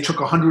 And they took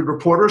 100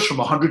 reporters from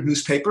 100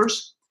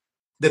 newspapers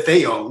that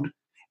they owned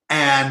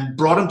and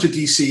brought them to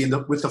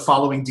DC with the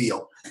following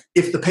deal.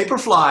 If the paper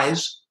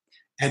flies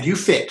and you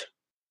fit,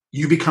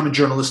 you become a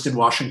journalist in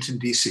Washington,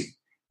 DC.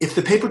 If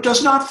the paper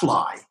does not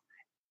fly,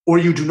 or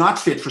you do not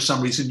fit for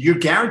some reason, you're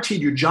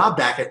guaranteed your job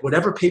back at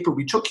whatever paper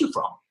we took you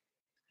from.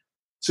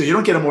 So you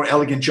don't get a more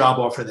elegant job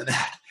offer than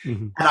that.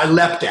 Mm-hmm. And I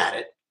leapt at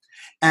it.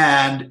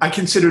 And I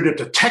considered it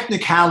a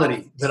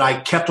technicality that I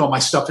kept all my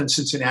stuff in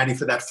Cincinnati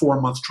for that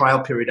 4-month trial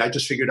period. I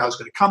just figured I was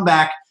going to come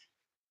back,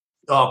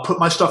 put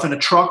my stuff in a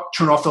truck,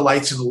 turn off the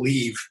lights and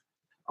leave,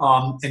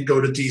 and go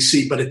to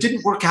DC. But it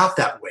didn't work out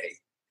that way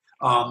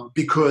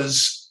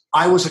because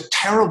I was a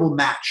terrible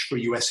match for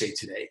USA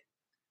Today.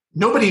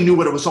 Nobody knew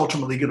what it was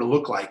ultimately going to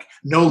look like,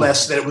 no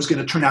less that it was going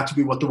to turn out to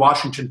be what the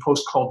Washington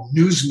Post called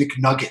News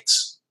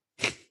McNuggets.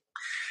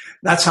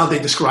 That's how they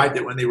described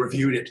it when they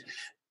reviewed it.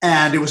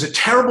 And it was a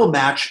terrible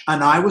match,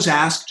 and I was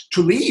asked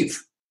to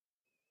leave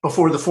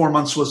before the 4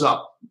 months was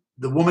up.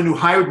 The woman who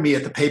hired me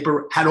at the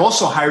paper had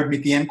also hired me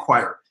at the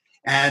Enquirer.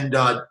 And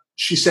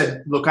she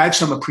said, look, I have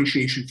some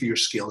appreciation for your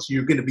skills.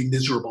 You're going to be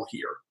miserable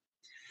here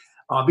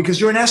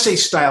because you're an essay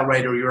style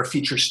writer, you're a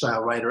feature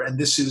style writer, and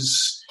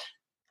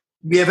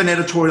we have an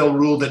editorial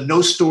rule that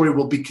no story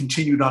will be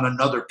continued on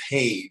another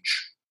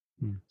page.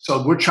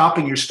 So we're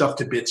chopping your stuff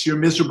to bits. You're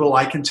miserable,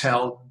 I can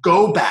tell.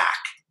 Go back.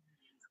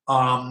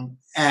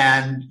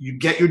 And you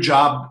get your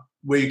job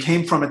where you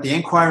came from at the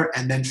Enquirer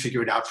and then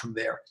figure it out from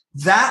there.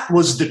 That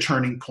was the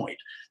turning point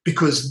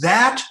because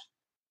that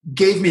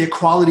gave me a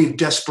quality of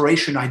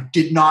desperation I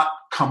did not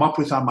come up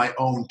with on my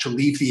own to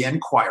leave the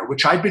Enquirer,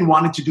 which I'd been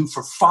wanting to do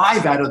for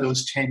 5 out of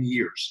those 10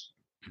 years.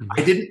 Mm-hmm.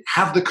 I didn't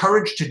have the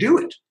courage to do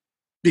it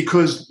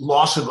because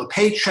loss of a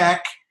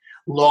paycheck,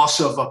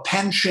 loss of a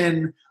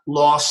pension,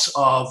 loss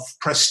of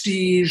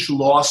prestige,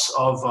 loss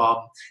of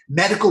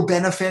medical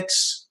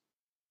benefits.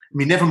 I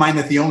mean, never mind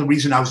that the only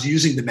reason I was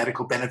using the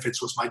medical benefits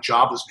was my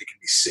job was making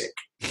me sick.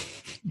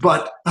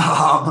 But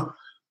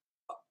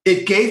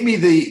it gave me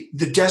the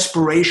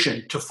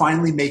desperation to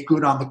finally make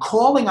good on the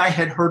calling I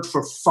had heard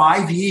for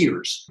 5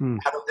 years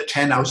out of the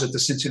 10 I was at the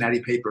Cincinnati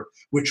paper,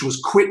 which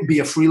was quit and be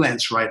a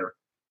freelance writer.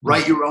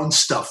 Write your own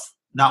stuff,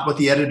 not what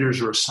the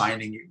editors are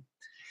assigning you.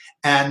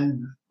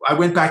 And I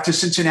went back to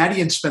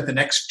Cincinnati and spent the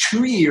next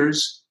 2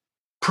 years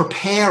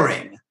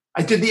preparing.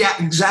 I did the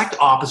exact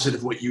opposite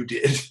of what you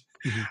did.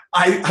 Mm-hmm.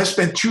 I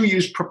spent 2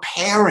 years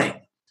preparing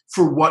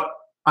for what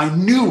I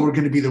knew were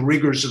going to be the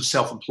rigors of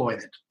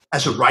self-employment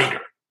as a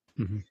writer.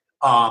 Mm-hmm.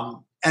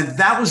 And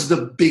that was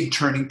the big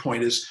turning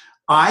point is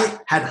I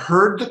had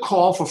heard the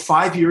call for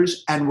 5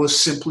 years and was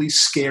simply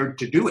scared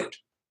to do it,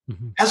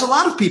 as a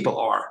lot of people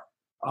are,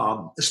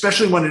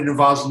 especially when it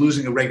involves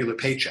losing a regular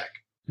paycheck.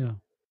 Yeah.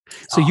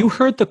 So you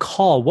heard the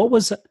call. What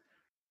was,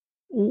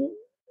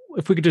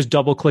 if we could just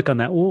double click on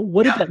that,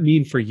 what did that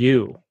mean for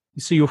you?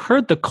 So you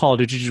heard the call.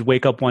 Did you just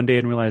wake up one day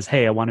and realize,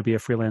 hey, I want to be a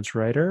freelance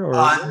writer? Or no,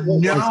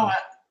 I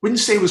wouldn't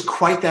say it was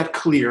quite that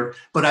clear,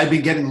 but I've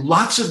been getting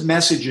lots of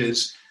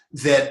messages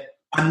that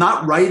I'm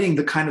not writing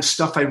the kind of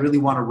stuff I really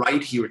want to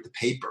write here at the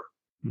paper.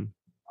 And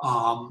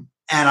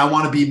I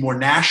want to be more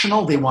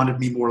national. They wanted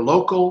me more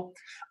local.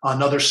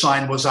 Another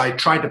sign was I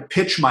tried to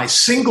pitch my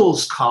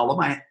singles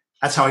column.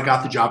 That's how I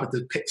got the job at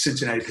the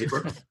Cincinnati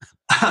paper.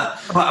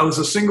 I was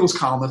a singles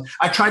columnist.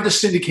 I tried to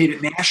syndicate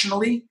it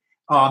nationally.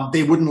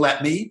 They wouldn't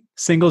let me.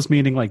 Singles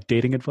meaning like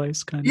dating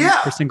advice kind of? Yeah.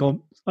 For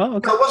single. Oh,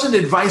 okay. No, it wasn't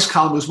an advice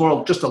column. It was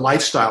more just a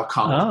lifestyle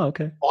column. Oh,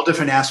 okay. All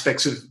different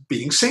aspects of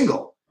being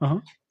single. Uh-huh.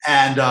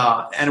 And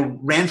it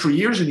ran for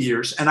years and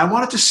years. And I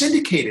wanted to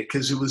syndicate it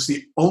because there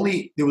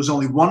was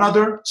only one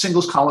other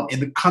singles column in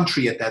the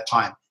country at that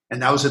time.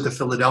 And that was at the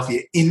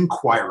Philadelphia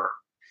Inquirer.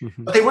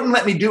 Mm-hmm. But they wouldn't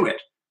let me do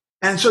it.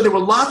 And so there were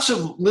lots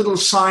of little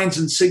signs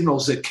and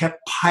signals that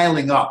kept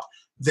piling up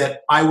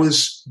that I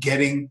was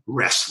getting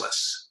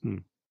restless.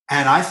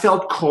 And I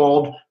felt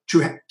called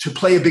to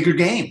play a bigger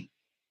game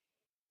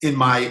in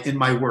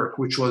my work,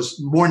 which was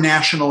more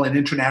national and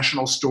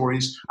international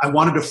stories. I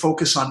wanted to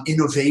focus on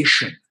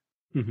innovation.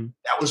 Mm-hmm.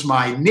 That was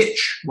my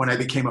niche when I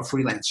became a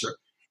freelancer.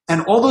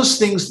 And all those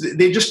things,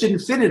 they just didn't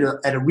fit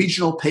at a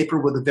regional paper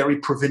with a very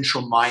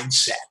provincial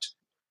mindset.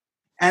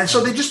 And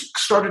so they just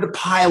started to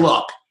pile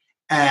up.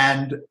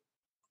 And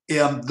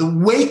the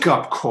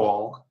wake-up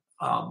call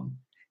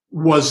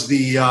was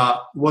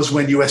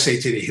when USA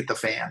Today hit the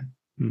fan.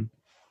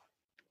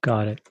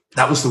 Got it.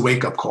 That was the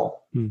wake-up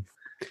call.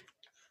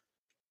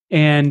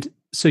 And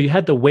so you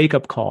had the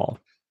wake-up call,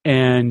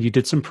 and you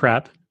did some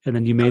prep, and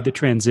then you made the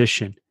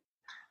transition.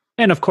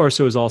 And of course,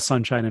 it was all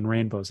sunshine and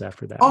rainbows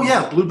after that. Oh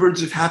yeah,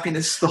 bluebirds of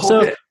happiness, the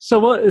whole bit.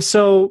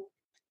 So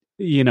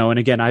and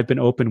again, I've been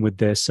open with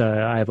this.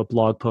 I have a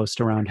blog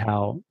post around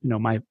how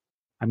I'm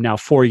now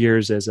 4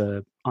 years as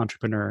an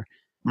entrepreneur,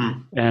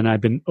 and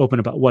I've been open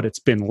about what it's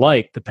been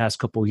like the past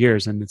couple of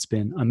years, and it's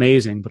been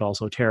amazing, but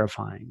also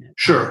terrifying.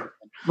 Sure,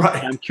 right.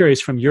 And I'm curious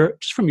from your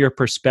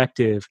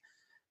perspective.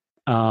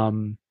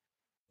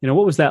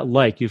 What was that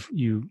like?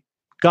 You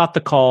got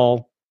the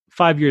call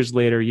 5 years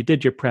later. You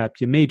did your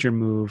prep. You made your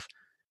move.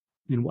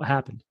 And what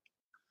happened?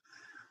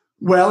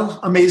 Well,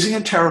 amazing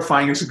and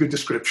terrifying is a good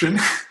description.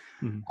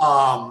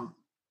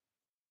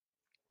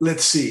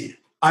 Let's see.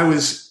 I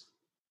was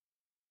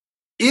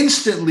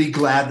instantly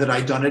glad that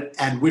I'd done it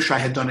and wish I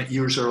had done it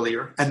years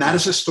earlier. And that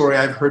is a story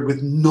I've heard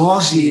with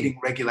nauseating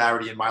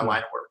regularity in my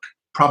line of work.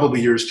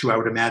 Probably yours too, I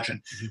would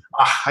imagine.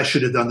 I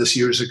should have done this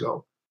years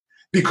ago.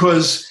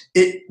 because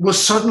it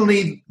was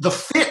suddenly the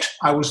fit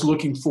I was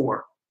looking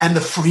for and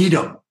the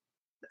freedom.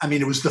 I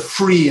mean, it was the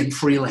free in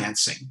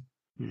freelancing.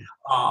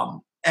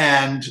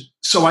 And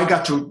so I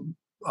got to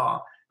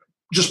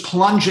just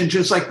plunge into,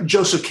 it's like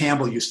Joseph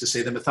Campbell used to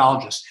say, the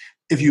mythologist,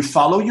 if you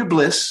follow your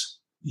bliss,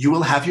 you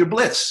will have your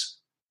bliss.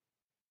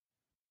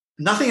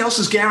 Nothing else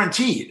is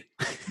guaranteed.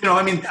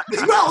 I mean,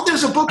 well,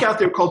 there's a book out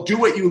there called Do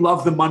What You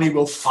Love, The Money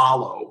Will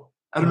Follow.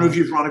 I don't know if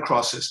you've run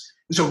across this.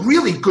 It's a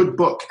really good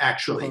book,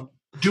 actually.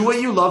 Do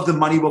what you love, the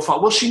money will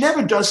follow. Well, she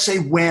never does say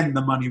when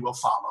the money will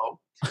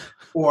follow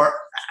or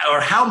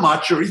how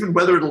much or even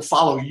whether it'll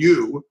follow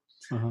you.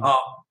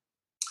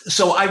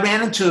 So I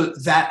ran into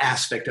that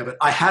aspect of it.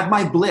 I had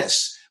my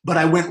bliss, but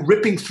I went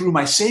ripping through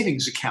my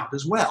savings account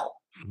as well,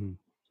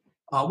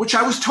 which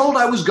I was told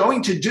I was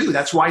going to do.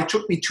 That's why it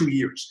took me 2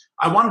 years.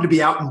 I wanted to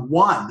be out in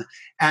one.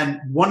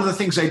 And one of the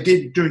things I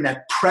did during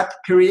that prep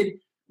period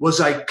was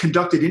I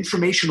conducted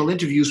informational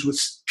interviews with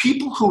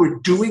people who were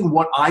doing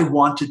what I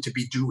wanted to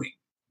be doing.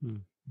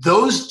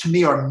 Those, to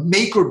me, are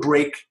make or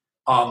break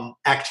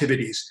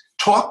activities.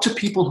 Talk to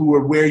people who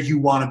are where you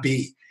want to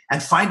be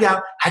and find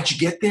out, how'd you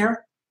get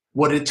there?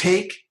 What did it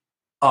take?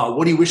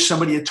 What do you wish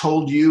somebody had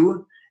told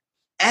you?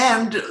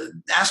 And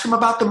ask them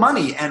about the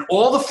money. And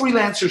all the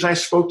freelancers I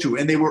spoke to,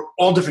 and they were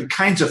all different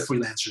kinds of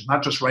freelancers,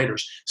 not just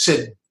writers,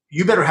 said,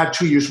 you better have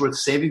 2 years worth of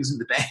savings in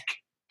the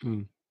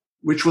bank,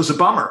 which was a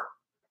bummer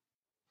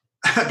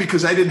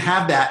because I didn't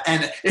have that.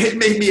 And it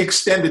made me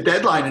extend the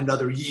deadline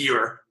another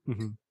year,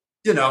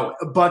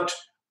 but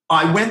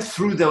I went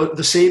through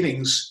the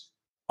savings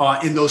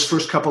in those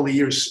first couple of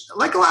years.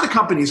 Like a lot of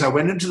companies, I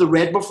went into the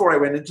red before I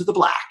went into the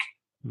black.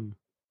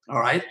 All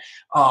right.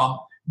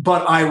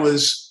 But I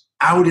was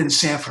out in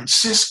San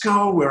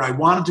Francisco where I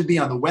wanted to be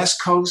on the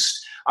West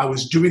Coast. I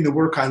was doing the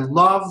work I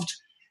loved.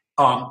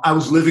 I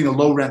was living a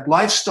low rent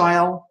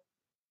lifestyle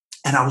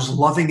and I was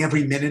loving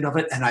every minute of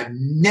it. And I've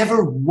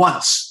never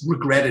once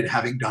regretted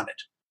having done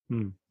it.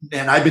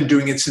 And I've been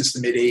doing it since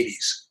the mid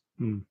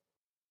 80s.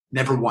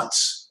 Never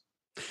once.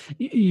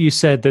 You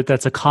said that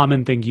that's a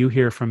common thing you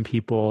hear from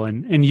people,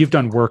 and you've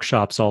done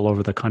workshops all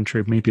over the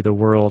country, maybe the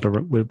world,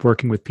 or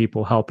working with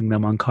people, helping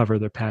them uncover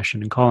their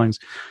passion and callings.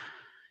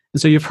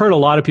 And so you've heard a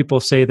lot of people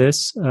say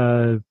this,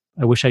 I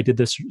wish I did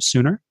this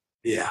sooner.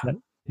 Yeah.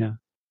 Yeah.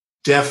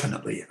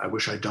 Definitely. I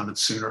wish I'd done it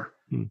sooner.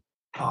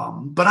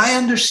 But I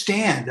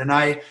understand. And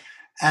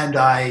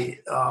I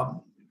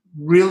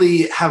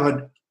really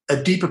have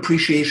a deep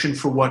appreciation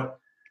for what,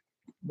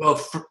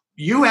 for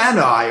you and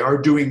I are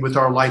doing with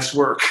our life's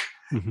work.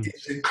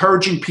 It's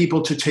encouraging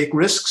people to take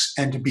risks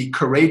and to be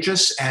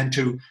courageous and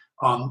to,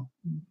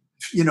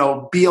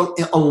 be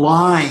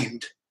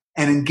aligned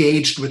and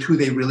engaged with who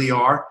they really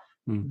are.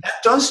 That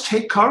does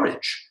take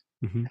courage.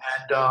 And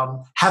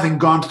having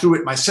gone through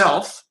it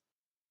myself,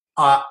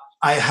 I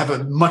have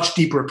a much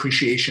deeper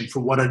appreciation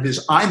for what it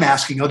is I'm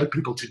asking other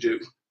people to do.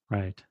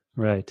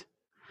 Right.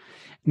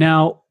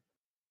 Now,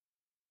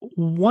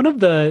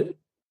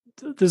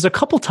 there's a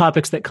couple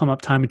topics that come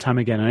up time and time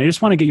again, and I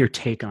just want to get your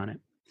take on it.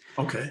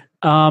 Okay.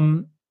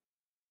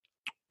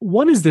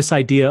 One is this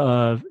idea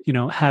of,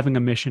 having a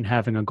mission,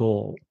 having a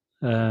goal,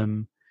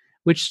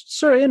 which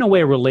sort of in a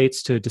way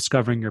relates to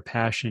discovering your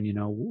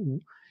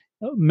passion.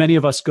 Many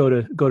of us go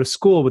to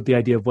school with the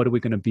idea of what are we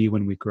going to be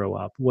when we grow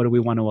up? What do we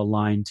want to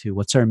align to?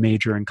 What's our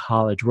major in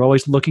college? We're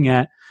always looking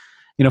at,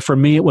 for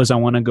me, it was I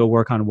want to go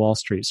work on Wall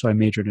Street. So I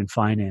majored in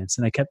finance.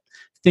 And I kept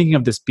thinking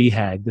of this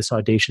BHAG, this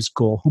audacious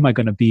goal. Who am I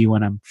going to be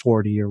when I'm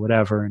 40 or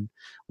whatever? And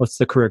what's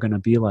the career going to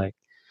be like?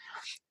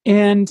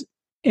 And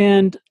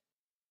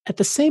at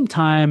the same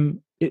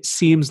time, it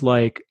seems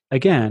like,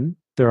 again,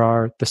 there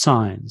are the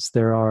signs,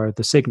 there are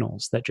the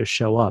signals that just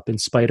show up in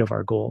spite of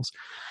our goals.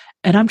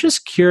 And I'm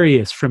just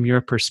curious from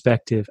your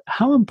perspective,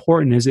 how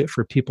important is it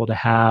for people to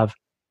have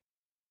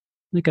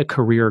like a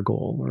career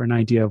goal or an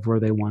idea of where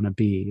they want to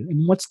be?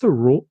 And what's the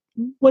rule?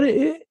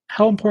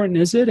 How important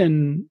is it?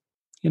 And,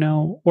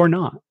 or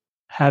not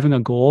having a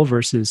goal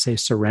versus, say,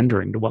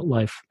 surrendering to what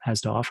life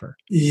has to offer?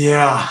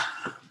 Yeah,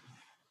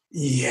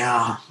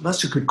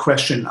 that's a good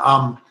question.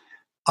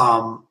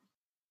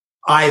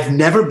 I've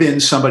never been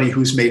somebody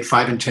who's made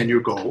 5 and 10 year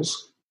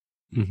goals,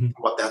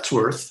 what that's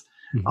worth.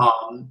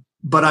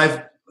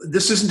 But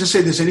this isn't to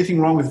say there's anything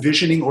wrong with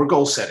visioning or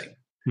goal setting.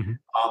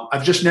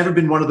 I've just never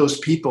been one of those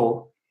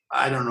people.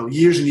 I don't know,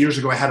 years and years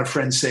ago, I had a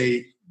friend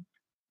say,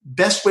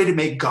 best way to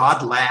make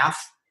God laugh,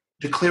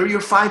 declare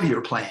your 5-year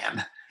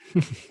plan.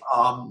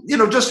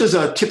 Just as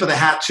a tip of the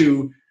hat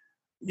to,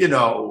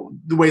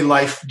 the way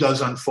life does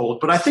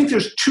unfold. But I think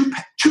there's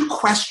two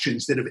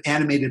questions that have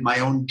animated my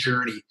own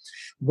journey.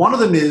 One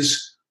of them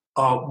is,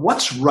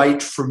 what's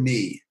right for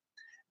me?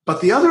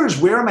 But the other is,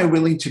 where am I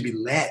willing to be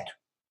led?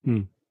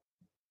 And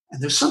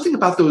there's something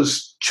about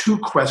those two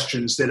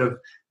questions that have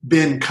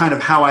been kind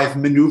of how I've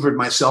maneuvered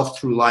myself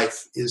through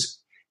life is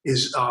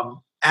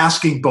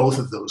asking both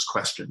of those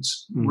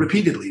questions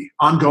repeatedly,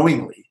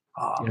 ongoingly.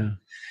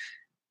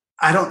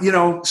 I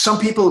don't, some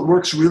people, it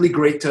works really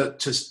great to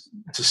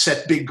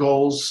set big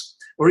goals.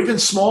 or even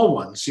small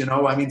ones.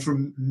 I mean, for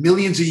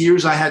millions of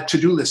years, I had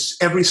to-do lists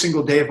every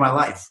single day of my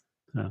life.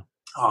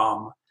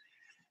 Oh.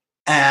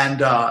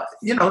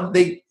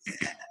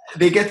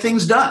 They get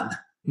things done.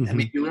 Mm-hmm. I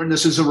mean, you learn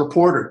this as a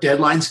reporter.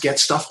 Deadlines get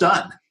stuff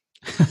done.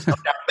 No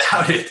doubt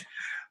about it.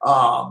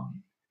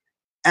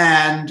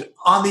 And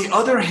on the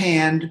other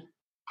hand,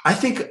 I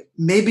think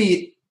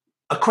maybe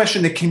a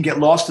question that can get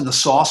lost in the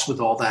sauce with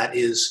all that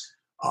is,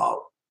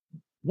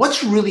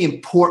 what's really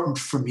important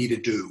for me to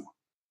do?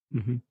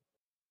 Mm-hmm.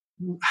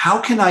 How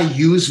can I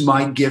use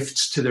my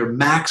gifts to their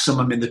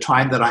maximum in the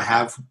time that I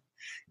have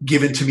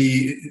given to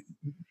me,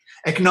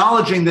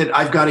 acknowledging that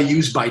I've got a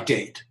use by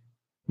date?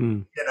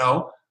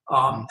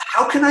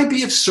 How can I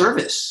be of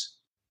service?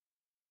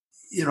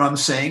 You know what I'm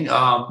saying?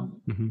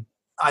 Mm-hmm.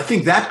 I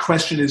think that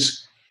question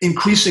is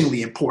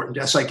increasingly important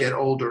as I get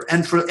older.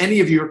 And for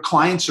any of your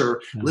clients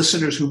or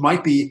listeners who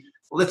might be,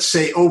 let's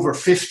say, over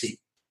 50,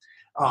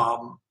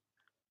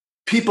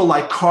 people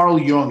like Carl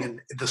Jung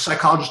and the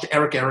psychologist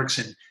Erik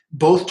Erikson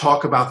both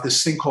talk about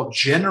this thing called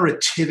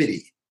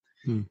generativity,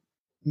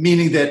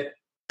 meaning that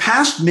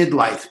past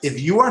midlife, if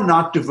you are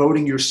not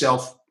devoting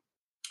yourself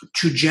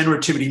to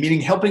generativity,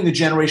 meaning helping the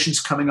generations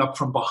coming up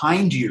from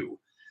behind you,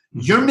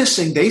 you're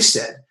missing, they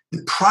said,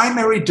 the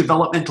primary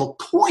developmental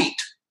point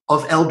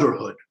of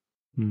elderhood.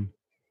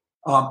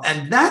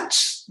 And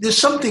there's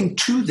something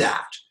to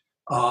that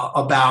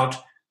about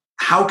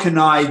how can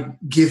I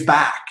give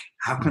back?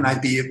 How can I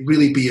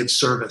really be of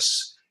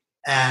service?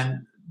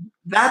 And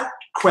that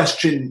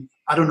question,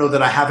 I don't know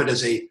that I have it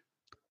as a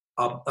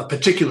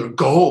particular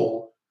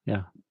goal,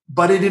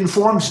 but it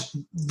informs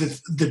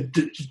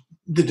the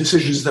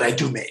decisions that I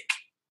do make.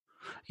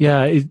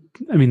 Yeah,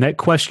 that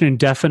question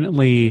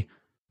definitely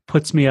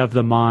puts me of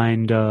the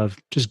mind of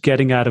just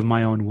getting out of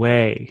my own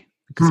way,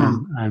 because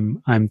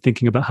I'm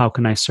thinking about how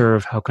can I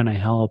serve, how can I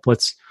help,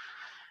 which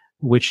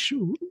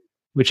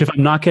if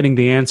I'm not getting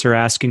the answer,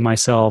 asking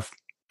myself,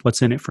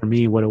 what's in it for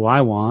me? What do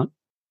I want?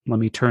 Let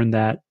me turn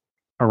that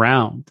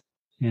around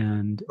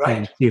and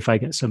see if I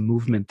get some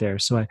movement there.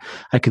 So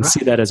I can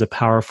see that as a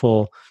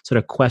powerful sort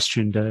of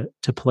question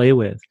to play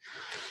with.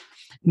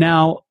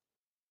 Now,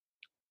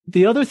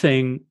 the other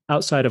thing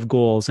outside of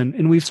goals,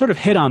 and we've sort of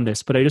hit on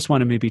this, but I just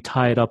want to maybe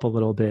tie it up a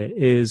little bit,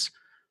 is,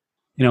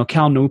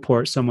 Cal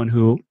Newport, someone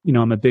who,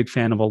 I'm a big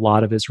fan of a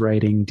lot of his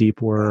writing,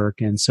 deep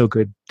work, and So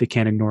Good They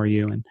Can't Ignore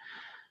You.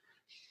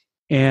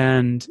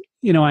 And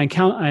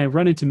I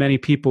run into many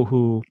people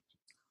who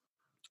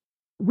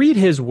read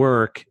his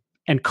work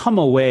and come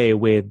away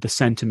with the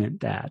sentiment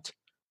that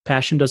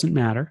passion doesn't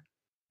matter,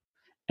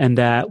 and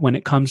that when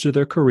it comes to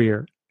their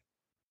career,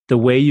 the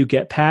way you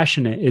get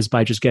passionate is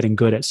by just getting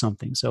good at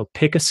something. So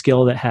pick a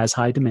skill that has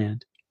high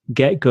demand,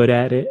 get good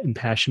at it, and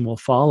passion will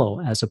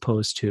follow, as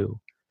opposed to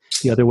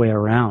the other way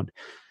around.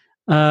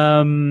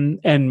 And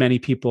many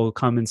people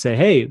come and say,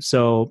 hey,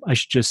 so I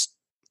should just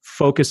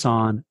focus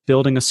on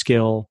building a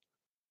skill,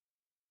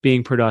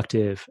 being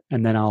productive,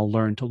 and then I'll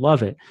learn to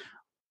love it.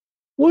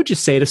 What would you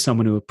say to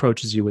someone who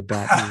approaches you with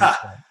that?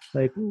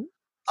 I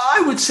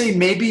would say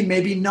maybe,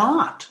 maybe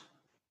not.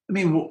 I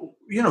mean,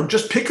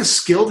 just pick a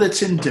skill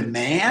that's in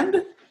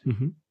demand.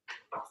 Mm-hmm.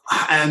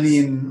 I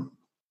mean,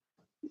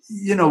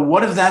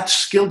 what if that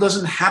skill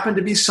doesn't happen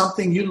to be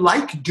something you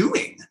like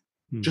doing?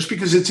 Mm. Just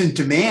because it's in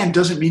demand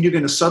doesn't mean you're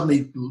going to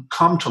suddenly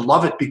come to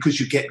love it because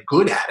you get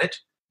good at it.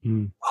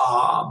 Mm.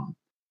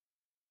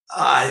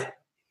 I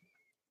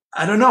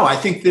don't know. I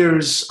think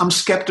I'm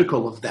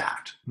skeptical of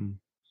that. Mm.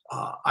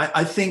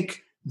 I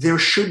think there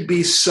should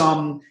be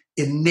some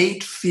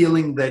innate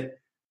feeling that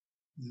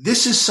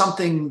this is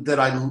something that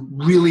I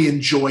really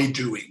enjoy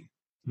doing.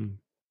 Mm.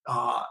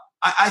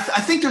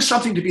 I think there's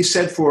something to be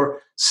said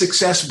for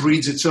success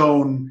breeds its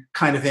own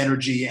kind of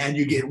energy, and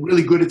you get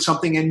really good at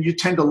something and you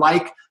tend to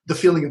like the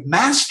feeling of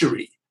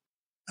mastery.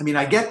 I mean,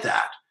 I get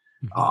that.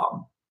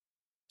 Mm-hmm.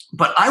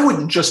 But I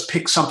wouldn't just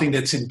pick something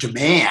that's in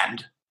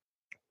demand.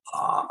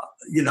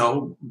 We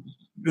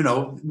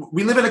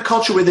live in a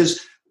culture where there's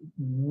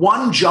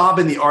one job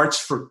in the arts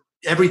for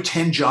every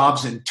 10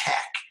 jobs in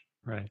tech.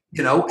 Right.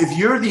 If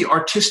you're the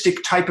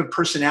artistic type of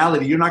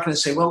personality, you're not going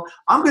to say, well,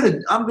 I'm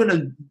going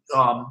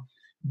to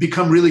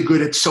become really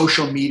good at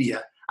social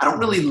media. I don't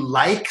really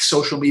like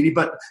social media,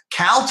 but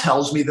Cal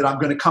tells me that I'm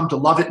going to come to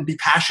love it and be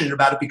passionate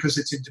about it because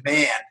it's in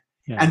demand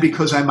and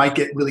because I might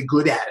get really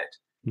good at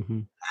it.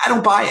 Mm-hmm. I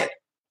don't buy it.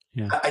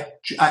 Yeah.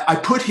 I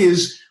put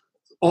his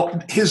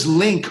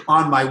link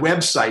on my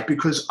website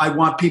because I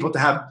want people to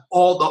have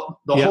all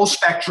the whole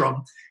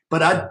spectrum,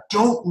 but I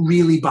don't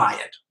really buy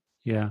it.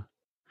 Yeah.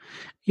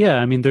 Yeah.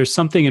 I mean, there's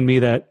something in me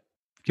that,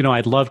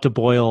 I'd love to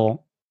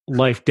boil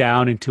life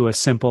down into a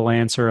simple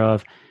answer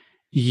of,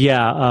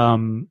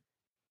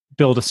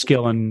 build a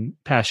skill and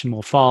passion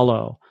will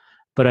follow.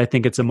 But I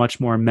think it's a much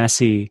more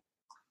messy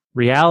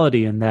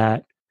reality in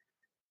that,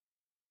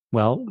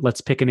 well,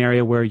 let's pick an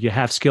area where you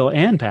have skill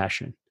and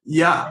passion.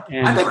 Yeah.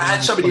 I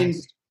had somebody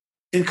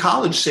in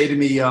college say to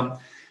me,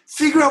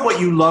 figure out what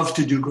you love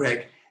to do,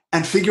 Greg,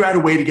 and figure out a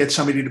way to get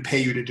somebody to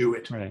pay you to do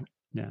it. Right.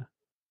 Yeah.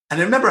 And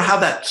I remember how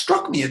that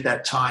struck me at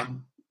that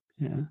time.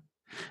 Yeah.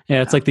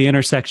 Yeah, it's like the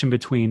intersection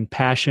between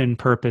passion,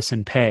 purpose,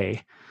 and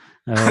pay.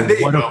 There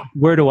you go.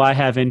 Where do I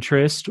have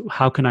interest?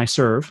 How can I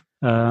serve?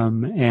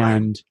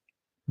 And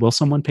will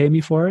someone pay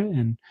me for it?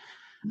 And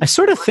I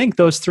sort of think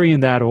those three in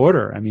that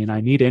order. I mean,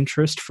 I need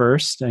interest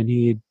first. I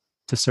need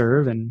to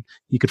serve, and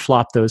you could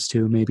flop those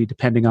two maybe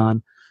depending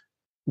on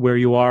where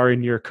you are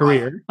in your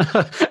career.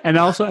 And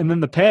then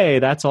the pay,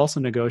 that's also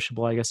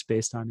negotiable, I guess,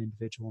 based on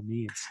individual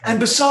needs. And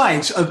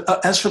besides,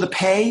 as for the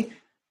pay,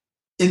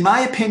 in my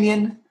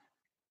opinion,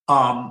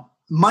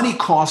 money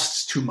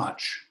costs too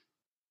much.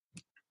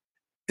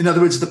 In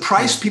other words, the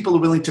price people are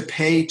willing to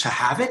pay to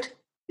have it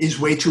is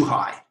way too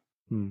high.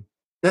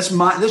 That's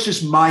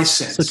just my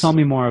sense. So tell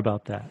me more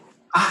about that.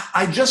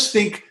 I just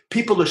think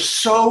people are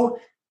so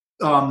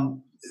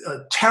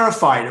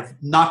terrified of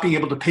not being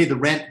able to pay the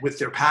rent with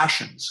their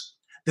passions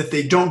that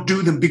they don't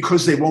do them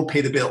because they won't pay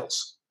the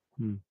bills.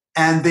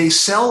 And they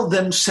sell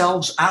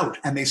themselves out,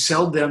 and they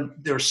sell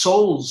their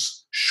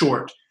souls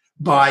short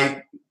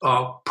by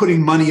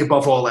putting money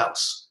above all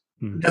else.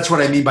 That's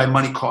what I mean by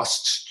money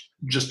costs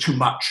just too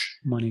much.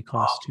 Money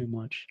costs too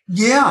much.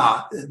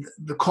 Yeah.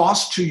 The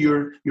cost to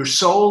your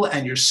soul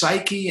and your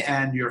psyche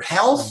and your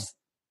health.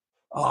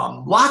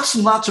 Lots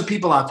and lots of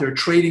people out there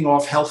trading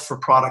off health for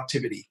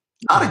productivity.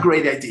 Not a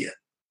great idea.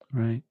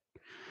 Right.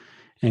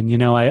 And,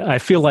 I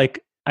feel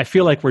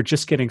like we're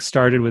just getting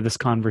started with this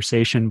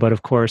conversation, but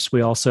of course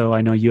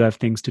I know you have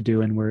things to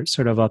do and we're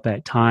sort of up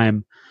at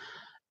time.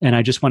 And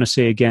I just want to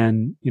say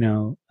again,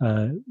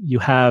 you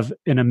have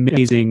an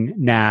amazing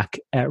knack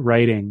at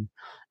writing.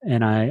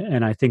 And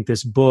I think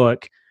this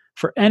book,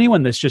 for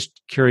anyone that's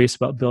just curious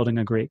about building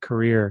a great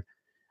career,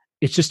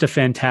 it's just a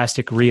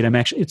fantastic read.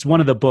 It's one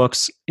of the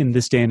books in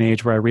this day and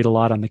age where I read a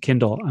lot on the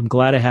Kindle. I'm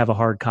glad I have a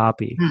hard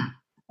copy.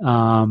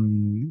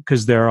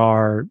 Because there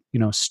are,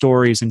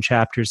 stories and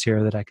chapters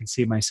here that I can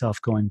see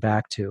myself going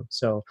back to.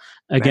 So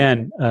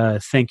again,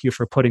 thank you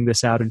for putting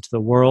this out into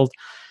the world.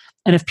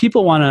 And if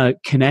people want to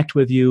connect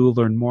with you,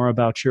 learn more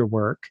about your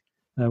work,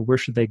 where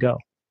should they go?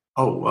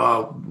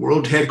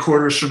 World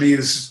headquarters for me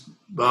is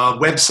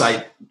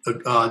website,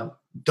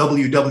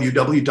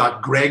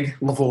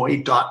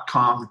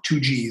 www.greglavoie.com, 2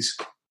 G's.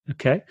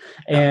 Okay.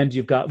 And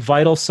you've got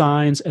Vital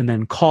Signs and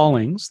then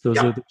Callings. Those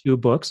are the two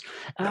books.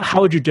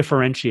 How would you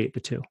differentiate the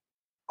two?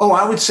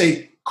 I would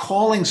say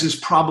Callings is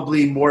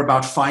probably more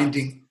about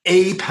finding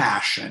a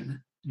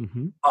passion.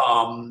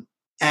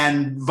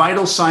 And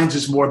Vital Signs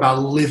is more about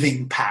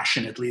living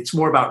passionately. It's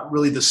more about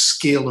really the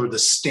skill or the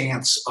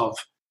stance of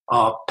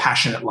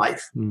passionate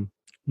life.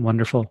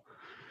 Wonderful.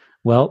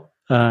 Well,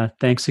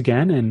 thanks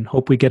again, and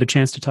hope we get a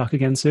chance to talk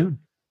again soon.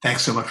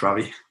 Thanks so much,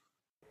 Robbie.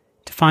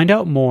 To find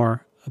out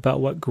more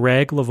about what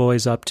Greg Lavoie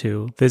is up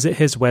to, visit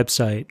his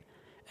website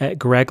at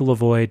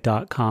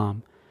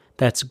greglavoie.com.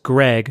 That's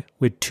Greg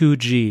with 2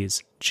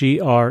 G's,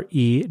 Gregg,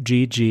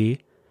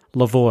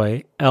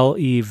 Lavoie,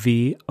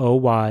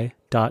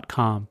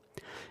 Levoy.com.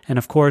 And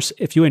of course,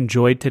 if you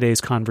enjoyed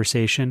today's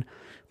conversation,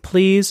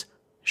 please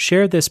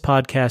share this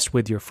podcast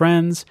with your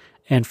friends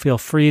and feel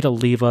free to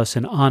leave us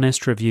an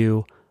honest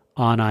review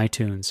on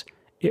iTunes.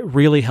 It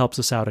really helps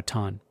us out a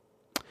ton.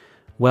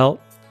 Well,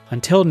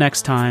 until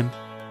next time,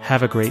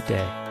 have a great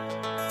day.